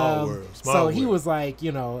 So, Small world. so he was like,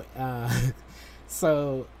 you know,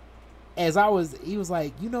 so as he was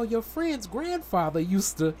like, you know, your friend's grandfather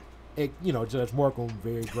used to, you know, Judge Morcom,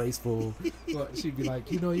 very graceful. But she'd be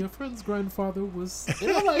like, you know, your friend's grandfather was,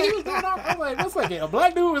 and I'm like, he was doing all, I'm like, what's like a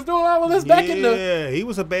black dude was doing all of this back in the. Yeah, he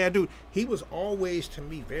was a bad dude. He was always, to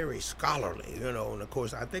me, very scholarly, you know, and of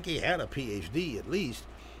course, I think he had a PhD at least.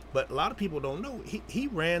 But a lot of people don't know, he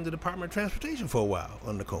ran the Department of Transportation for a while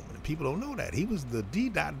under Coleman. And people don't know that. He was the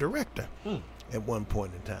DDOT director at one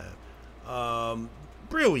point in time.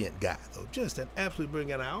 Brilliant guy, though. Just an absolute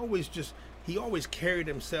brilliant guy. He always carried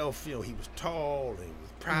himself, you know, he was tall and he was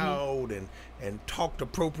proud and talked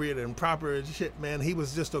appropriate and proper and shit, man. He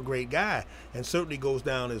was just a great guy, and certainly goes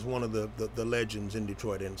down as one of the legends in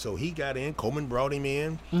Detroit. And so he got in, Coleman brought him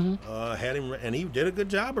in, had him, and he did a good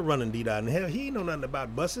job of running DDOT. And hell, he didn't know nothing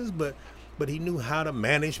about buses, but he knew how to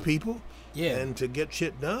manage people. And to get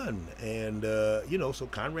shit done. And, you know, so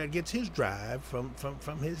Conrad gets his drive from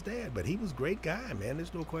his dad. But he was a great guy, man.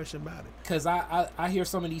 There's no question about it. Because I hear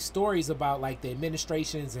some of these stories about, like, the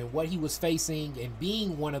administrations and what he was facing and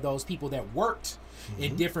being one of those people that worked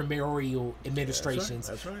in different mayoral administrations.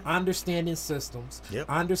 That's right. Understanding systems.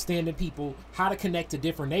 Understanding people, how to connect to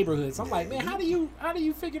different neighborhoods. I'm like, man, how do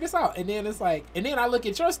you figure this out? And then it's like, and then I look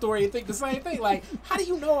at your story and think the same thing. Like, how do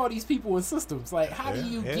you know all these people and systems? Like, how do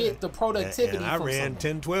you get the productivity and I from ran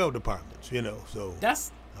something? 10, 12 departments, you know, so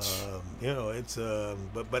that's you know, it's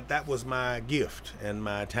but that was my gift and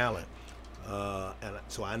my talent, and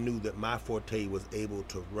so I knew that my forte was able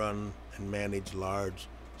to run and manage large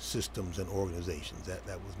systems and organizations.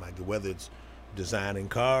 That was my, whether it's designing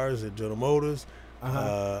cars at General Motors,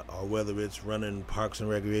 or whether it's running parks and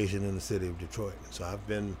recreation in the city of Detroit. And so I've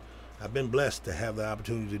been blessed to have the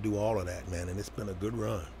opportunity to do all of that, man, and it's been a good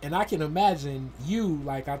run. And I can imagine you,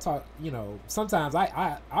 like I talk, you know, sometimes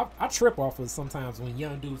I trip off of sometimes when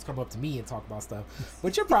young dudes come up to me and talk about stuff.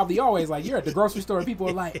 But you're probably always like, you're at the grocery store and people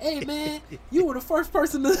are like, hey, man, you were the first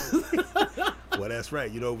person to. Well, that's right.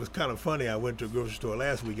 You know, it was kind of funny. I went to a grocery store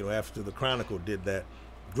last week, you know, after the Chronicle did that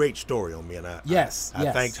great story on me, and I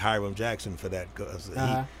thanked Hiram Jackson for that, because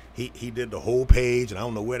he did the whole page, and I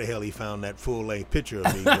don't know where the hell he found that full-length picture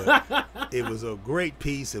of me, but it was a great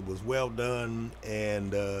piece. It was well done,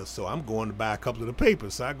 and so I'm going to buy a couple of the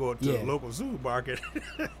papers. So I go to the local supermarket,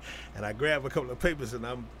 and I grab a couple of papers, and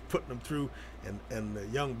I'm putting them through, and the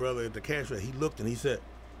young brother at the cashier, he looked, and he said,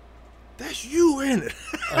 "That's you, ain't it?"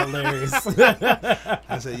 Hilarious.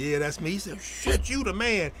 I said, "Yeah, that's me." He said, "Shit, you the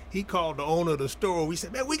man." He called the owner of the store. We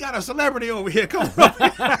said, "Man, we got a celebrity over here. Come on."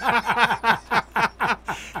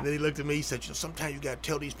 And then he looked at me. He said, sometimes you got to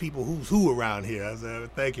tell these people who's who around here. I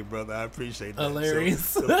said, thank you, brother. I appreciate that. Hilarious.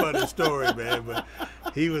 So, it's a funny story, man. But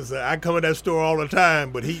he was, I come in that store all the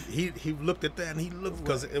time, but he looked at that and he looked,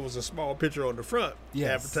 because it was a small picture on the front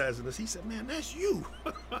advertising this. He said, man, that's you.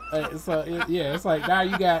 It's like now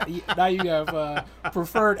you have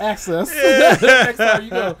preferred access. Next time you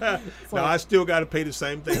go. No, I still got to pay the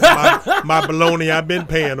same thing. My bologna I've been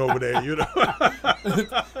paying over there, you know.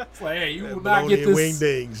 It's like, hey, you will not get this.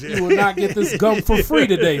 Wingdings. You will not get this gum for free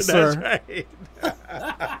today, sir. That's right.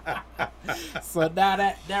 So now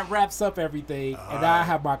that wraps up everything, and now I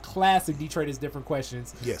have my classic Detroit is Different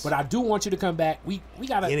questions. Yes. But I do want you to come back. We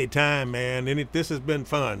gotta anytime, man. This has been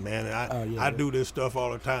fun, man. I do this stuff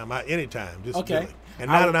all the time. Anytime. Just okay. Really. And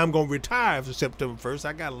now that I'm going to retire for September 1st,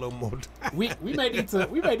 I got a little more time. We may need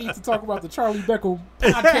to talk about the Charlie Beckham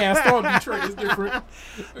podcast on Detroit is Different.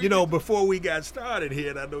 You know, before we got started here,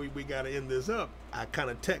 and I know we got to end this up, I kind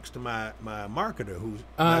of texted my marketer, who's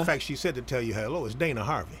matter of fact, she said to tell you hello. It's Dana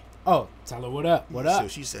Harvey. Oh, tell her what up. What up? So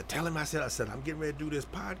she said, tell him I said, I'm getting ready to do this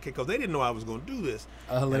podcast, because they didn't know I was going to do this.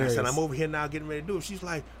 Hilarious. And I said, I'm over here now getting ready to do it. She's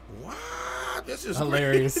like, what? This is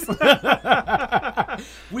hilarious. Tell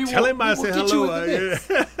him I said hello.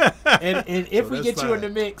 And if we get you in the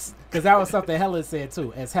mix, because that was something Helen said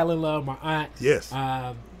too. As Helen loved my aunt, yes,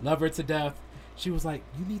 love her to death. She was like,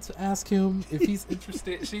 you need to ask him if he's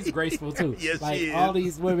interested. She's graceful too. Yes, like she is. all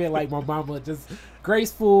these women, like my mama, just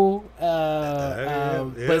graceful,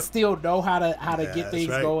 but still know how to get things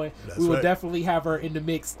going. We will definitely have her in the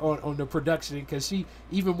mix on the production, because she,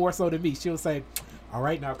 even more so than me, she'll say, all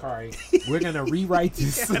right now, Kari, we're going to rewrite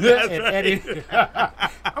this and edit.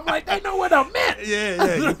 I'm like, they know what I meant.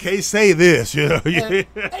 Yeah, you can't say this. You know?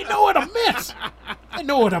 They know what I meant. They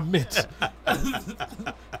know what I meant.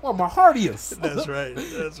 Well, my heart is. That's right.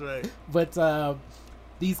 But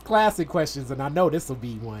these classic questions, and I know this will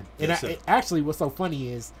be one. And yes, actually, what's so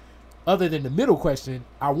funny is, other than the middle question,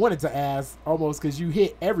 I wanted to ask almost because you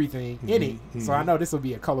hit everything in it. So I know this will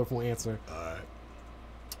be a colorful answer. All right.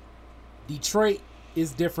 Detroit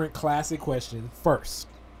is Different classic question first.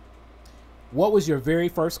 What was your very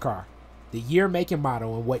first car? The year, make, and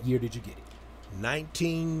model, and what year did you get it?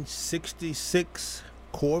 1966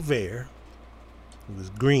 Corvair. It was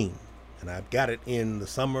green, and I got it in the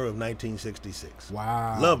summer of 1966.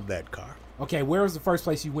 Wow. Loved that car. Okay, where was the first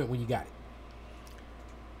place you went when you got it?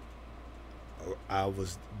 I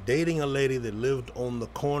was dating a lady that lived on the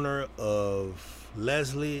corner of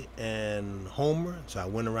Leslie and Homer, so I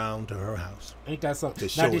went around to her house. Ain't that something?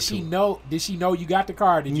 Now, did she know you got the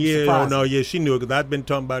car? Did you surprise her? Yeah, she knew it, because I'd been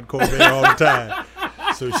talking about Corvair all the time.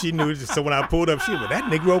 So she knew. So when I pulled up, she was, that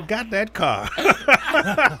Negro got that car.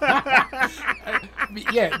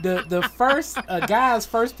 Yeah, the first guy's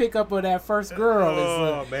first pickup of that first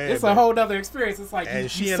girl is a whole other experience. It's like you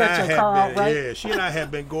set your car out right. Yeah, she and I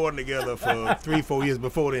had been going together for 3-4 years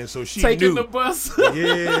before then, so she taking knew. The bus.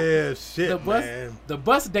 Yeah, shit, man. The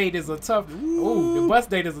bus date is a tough. The bus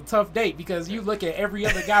date is a tough date, because you look at every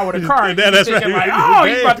other guy with a car and you're thinking like, oh,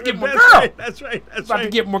 he's about to get my girl. That's right. About to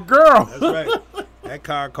get my girl. That's right. That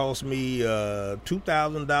car cost me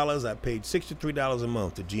 $2,000. I paid $63 a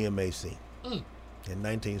month to GMAC in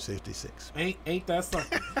 1966. Ain't that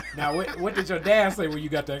something? Now, what did your dad say when you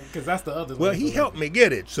got that? Because that's the other. Well, he helped me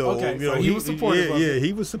get it, so he was supportive. Yeah,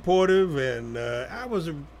 he was supportive, and I was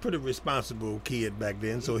a pretty responsible kid back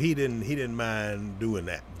then, so he didn't mind doing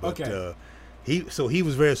that. But, he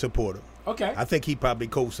was very supportive. Okay. I think he probably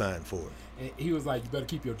co-signed for it. He was like, you better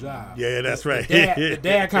keep your job. Yeah, that's right. The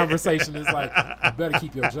dad conversation is like, you better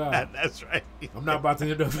keep your job. That's right. I'm not about to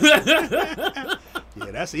end up.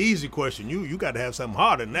 Yeah, that's an easy question. You got to have something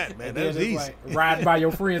harder than that, man. That's easy. Like riding by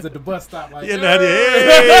your friends at the bus stop, like, hey.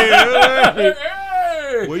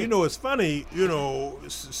 Well, it's funny,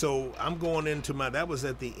 so I'm going into that was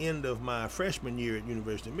at the end of my freshman year at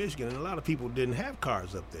University of Michigan, and a lot of people didn't have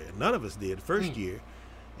cars up there. None of us did first year.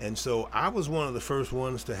 And so I was one of the first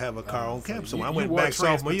ones to have a car on campus. So I went back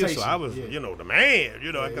sophomore year, so I was, the man,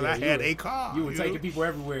 because I had a car. You were taking people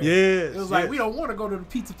everywhere. Yes. It was like, we don't want to go to the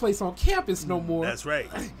pizza place on campus no more. That's right.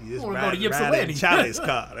 You want to go to Ypsilanti. Charlie's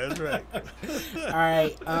car. That's right. All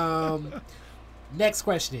right. Next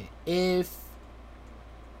question. If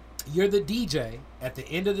you're the DJ at the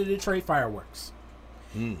end of the Detroit fireworks,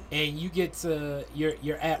 and you get to,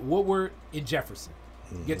 you're at Woodward in Jefferson,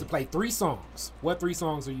 you get to play 3 songs. What 3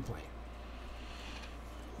 songs are you playing?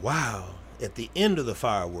 Wow. At the end of the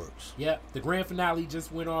fireworks. Yep. The grand finale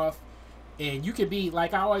just went off. And you can be,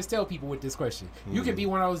 like I always tell people with this question, you can be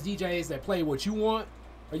one of those DJs that play what you want,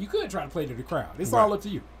 or you could try to play to the crowd. It's all up to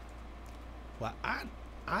you. Well,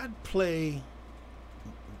 I'd play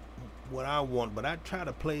what I want, but I try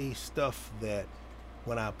to play stuff that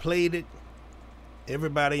when I played it,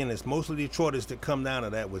 everybody, and it's mostly Detroiters that come down to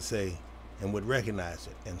that, would say and would recognize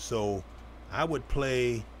it. And so I would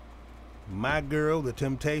play My Girl, The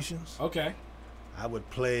Temptations. Okay. I would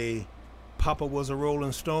play Papa Was a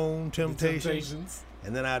Rolling Stone, Temptations.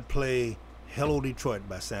 And then I'd play Hello Detroit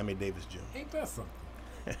by Sammy Davis Jr. Ain't that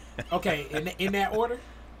something? Okay, in that order?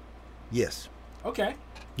 Yes. Okay.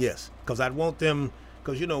 Yes, because I'd want them,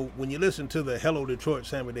 because, you know, when you listen to the Hello Detroit,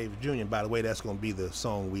 Sammy Davis Jr., by the way, that's going to be the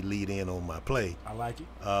song we lead in on my play. I like it.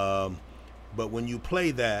 But when you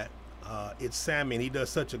play that, it's Sammy, and he does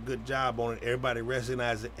such a good job on it. Everybody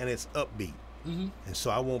recognizes it, and it's upbeat. Mm-hmm. And so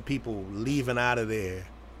I want people leaving out of there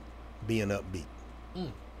being upbeat.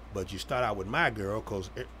 Mm. But you start out with My Girl, because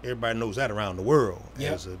everybody knows that around the world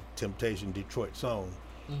as a Temptation Detroit song.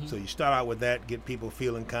 Mm-hmm. So you start out with that, get people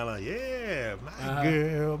feeling kind of, yeah,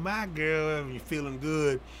 my girl, you're feeling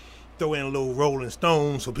good. Throw in a little Rolling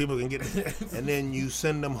Stone so people can get it. And then you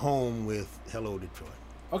send them home with Hello Detroit.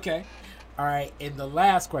 Okay. All right. And the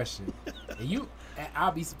last question. And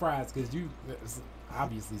I'll be surprised because you,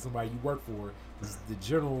 obviously, somebody you work for is the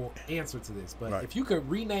general answer to this. But if you could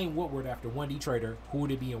rename Woodward after one Detroiter, who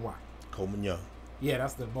would it be and why? Coleman Young. Yeah,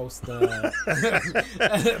 that's the most.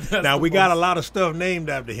 Now, we got a lot of stuff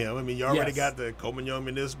named after him. I mean, you already got the Coleman Young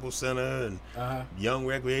Municipal Center and Young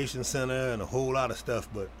Recreation Center and a whole lot of stuff,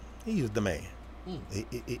 but he's the man.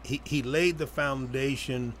 Mm. He laid the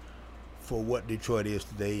foundation for what Detroit is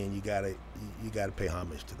today, and you gotta pay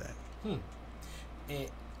homage to that. And,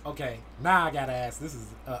 okay, now I gotta ask. This is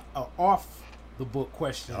a off the book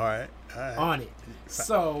question. All right. On it.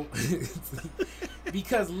 So,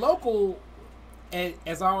 because local,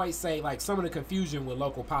 as I always say, like some of the confusion with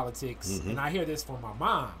local politics, and I hear this from my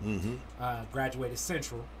mom, graduated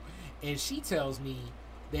Central, and she tells me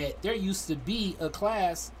that there used to be a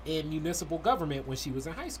class in municipal government when she was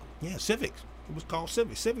in high school. Yeah, civics. It was called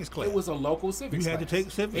civics class. It was a local civics class. You had to take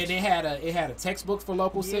civics. And it had a textbook for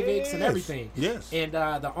local civics and everything. Yes. And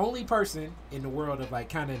the only person in the world of, like,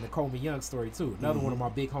 kind of in the Coleman Young story too, another one of my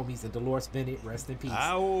big homies, and Dolores Bennett, rest in peace.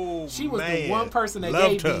 Oh, she was the one person that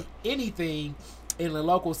gave me anything in the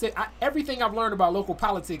local city. Everything I've learned about local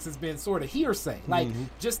politics has been sort of hearsay. Like,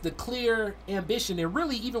 just the clear ambition. And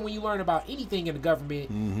really, even when you learn about anything in the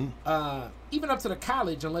government, even up to the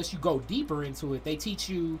college, unless you go deeper into it, they teach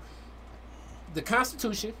you the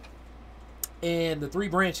Constitution and the 3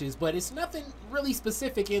 branches, but it's nothing really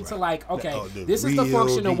specific into like, okay, this is the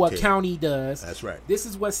function of what county does. That's right. This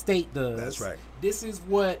is what state does. That's right. This is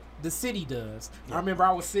what the city does. I remember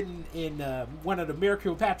I was sitting in one of the Mayor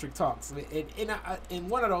Kilpatrick talks, and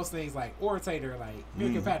one of those things, like orator, like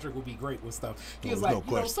Mayor Kilpatrick would be great with stuff. He was like,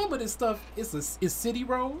 some of this stuff is city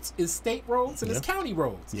roads, is state roads, and it's county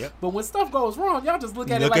roads. Yep. But when stuff goes wrong, y'all just look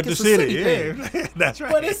at it like it's a city thing. That's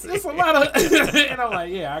right. But it's a lot of, and I'm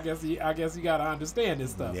like, yeah, I guess you gotta understand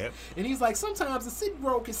this stuff. Yep. And he's like, sometimes a city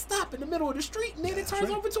road can stop in the middle of the street, and then it turns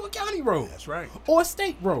over to a county road. That's right. Or a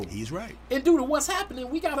state road. He's right. And due to what's happening,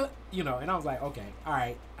 we gotta, and I was like, okay, all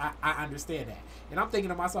right, I understand that. And I'm thinking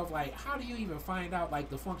to myself, like, how do you even find out, like,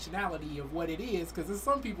 the functionality of what it is? Because there's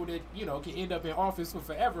some people that, can end up in office for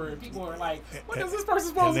forever, and people are like, what is this person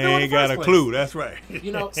supposed to do in the first place? They ain't got a clue, that's right.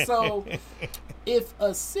 So if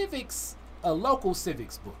a local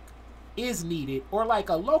civics book is needed, or like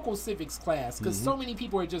a local civics class, because so many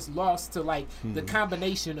people are just lost to, like, the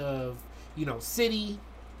combination of, city,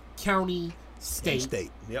 county,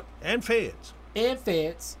 state. Yep, and feds.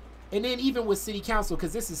 And then even with city council,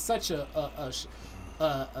 because this is such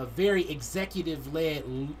a very executive-led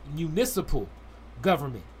municipal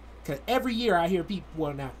government. Because every year I hear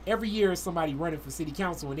people, every year is somebody running for city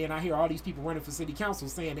council, and then I hear all these people running for city council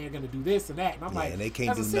saying they're going to do this and that, and I'm like, and they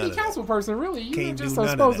can't as a do city none council of person, really, you're just do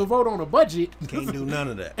supposed to vote on a budget. Can't do none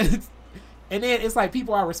of that. And then it's like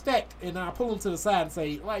people I respect, and I pull them to the side and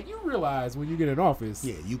say, like, you realize when you get in office,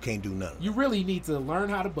 you can't do none of that. You really need to learn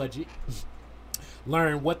how to budget.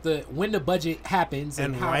 Learn when the budget happens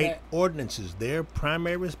and how write ordinances. Their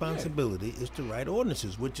primary responsibility is to write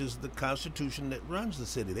ordinances, which is the Constitution that runs the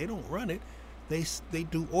city. They don't run it. They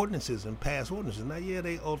do ordinances and pass ordinances. Now,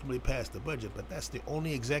 they ultimately pass the budget, but that's the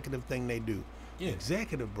only executive thing they do. Yeah. The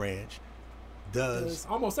executive branch does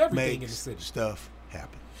almost everything in the city. Stuff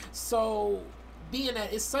happen. So, being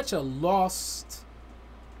that it's such a lost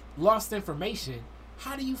information,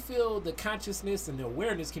 how do you feel the consciousness and the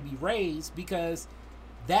awareness can be raised? Because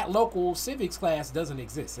that local civics class doesn't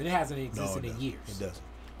exist, and it hasn't existed in years. It doesn't.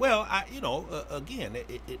 Well, again,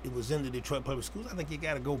 it was in the Detroit Public Schools. I think you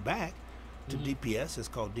got to go back to DPS. It's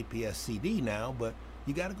called DPS CD now, but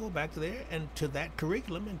you got to go back to there and to that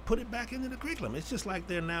curriculum and put it back into the curriculum. It's just like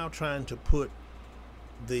they're now trying to put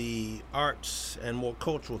the arts and more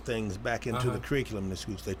cultural things back into the curriculum in the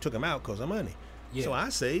schools. They took them out because of money. Yeah. So I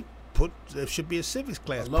say there should be a civics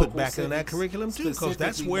class put back in that curriculum too, because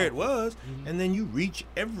that's where it was. And then you reach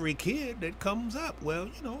every kid that comes up. Well,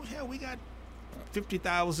 you know, hell, we got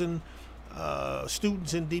 50,000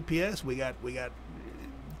 students in DPS. We got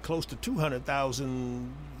close to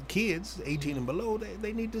 200,000 kids 18 and below.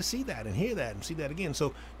 They need to see that and hear that and see that again.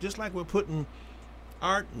 So just like we're putting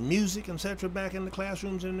art, music, etc. back in the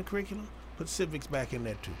classrooms and in the curriculum, put civics back in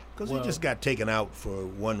there too, because it just got taken out for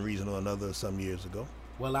one reason or another some years ago.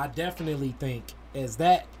 Well, I definitely think as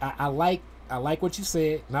that I like what you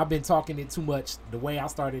said, and I've been talking it too much. The way I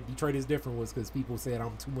started Detroit is Different was because people said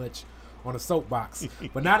I'm too much on a soapbox.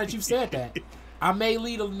 But now that you've said that, I may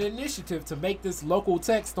lead an initiative to make this local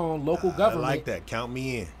text on local government. I like that. Count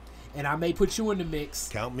me in. And I may put you in the mix.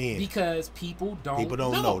 Count me in. Because people don't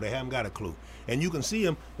know. They haven't got a clue. And you can see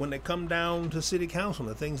them when they come down to city council,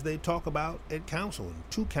 the things they talk about at council and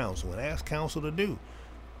to council and ask council to do.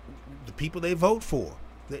 The people they vote for,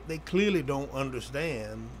 they clearly don't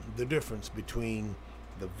understand the difference between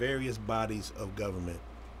the various bodies of government.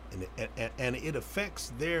 And it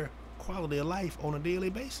affects their quality of life on a daily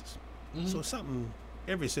basis. So it's something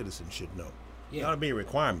every citizen should know. Yeah. It ought to be a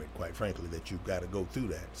requirement, quite frankly, that you've got to go through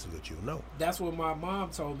that so that you'll know. That's what my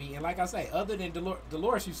mom told me. And like I say, other than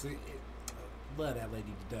Dolores used to love that lady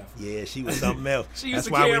to death. Yeah, she was something else. That's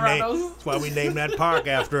why we named that park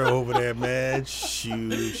after her over there, man.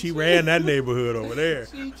 Shoot, she ran that neighborhood over there.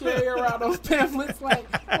 She carried around those pamphlets like,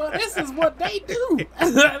 well, this is what they do.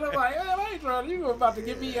 And I'm like, I ain't trying. You were about to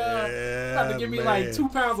give me like 2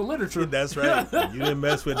 pounds of literature. That's right. You didn't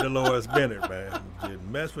mess with Dolores Bennett, man. You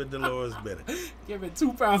didn't mess with Dolores Bennett. Give me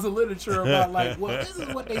 2 pounds of literature about like, well, this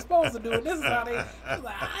is what they supposed to do, and this is how they.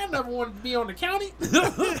 Like, I never wanted to be on the county.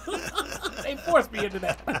 They forced me into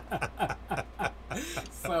that.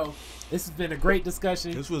 So this has been a great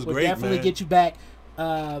discussion. This was we'll great, definitely man. Get you back.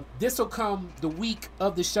 This will come the week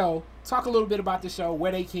of the show. Talk a little bit about the show,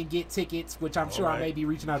 where they can get tickets, which I'm sure I may be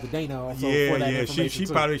reaching out to Dana also for that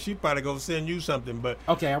information. She probably gonna send you something. But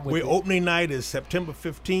okay, I'm with you. Opening night is September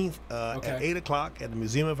 15th at 8 o'clock at the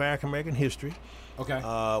Museum of African American History. Okay.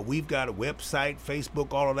 We've got a website,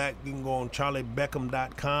 Facebook, all of that. You can go on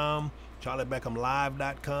charliebeckham.com.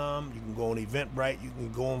 charliebeckhamlive.com. You can go on Eventbrite. You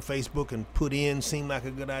can go on Facebook and put in "seemed like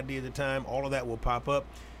a good idea at the time." All of that will pop up,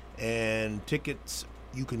 and tickets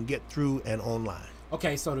you can get through and online.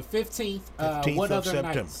 Okay, so the 15th what of other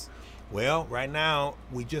September. Nights? Well, right now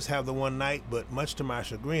we just have the one night, but much to my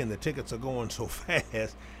chagrin, the tickets are going so fast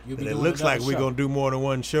that it looks like we're going to do more than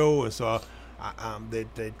one show, and so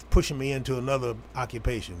they're pushing me into another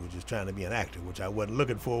occupation, which is trying to be an actor, which I wasn't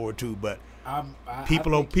looking forward to, but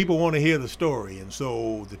people want to hear the story, and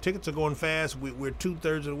so the tickets are going fast. We're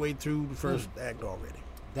 2/3 of the way through the first act already.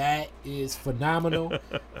 That is phenomenal.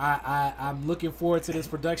 I'm looking forward to this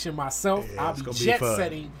production myself. Yeah, I'll be jet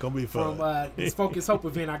setting from this Focus Hope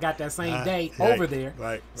event I got that same day over there.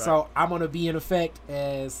 Right. So I'm going to be in effect,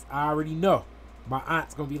 as I already know. My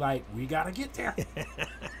aunt's going to be like, we got to get there.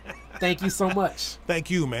 Thank you so much. Thank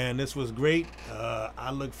you, man. This was great.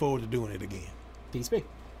 I look forward to doing it again. Peace be.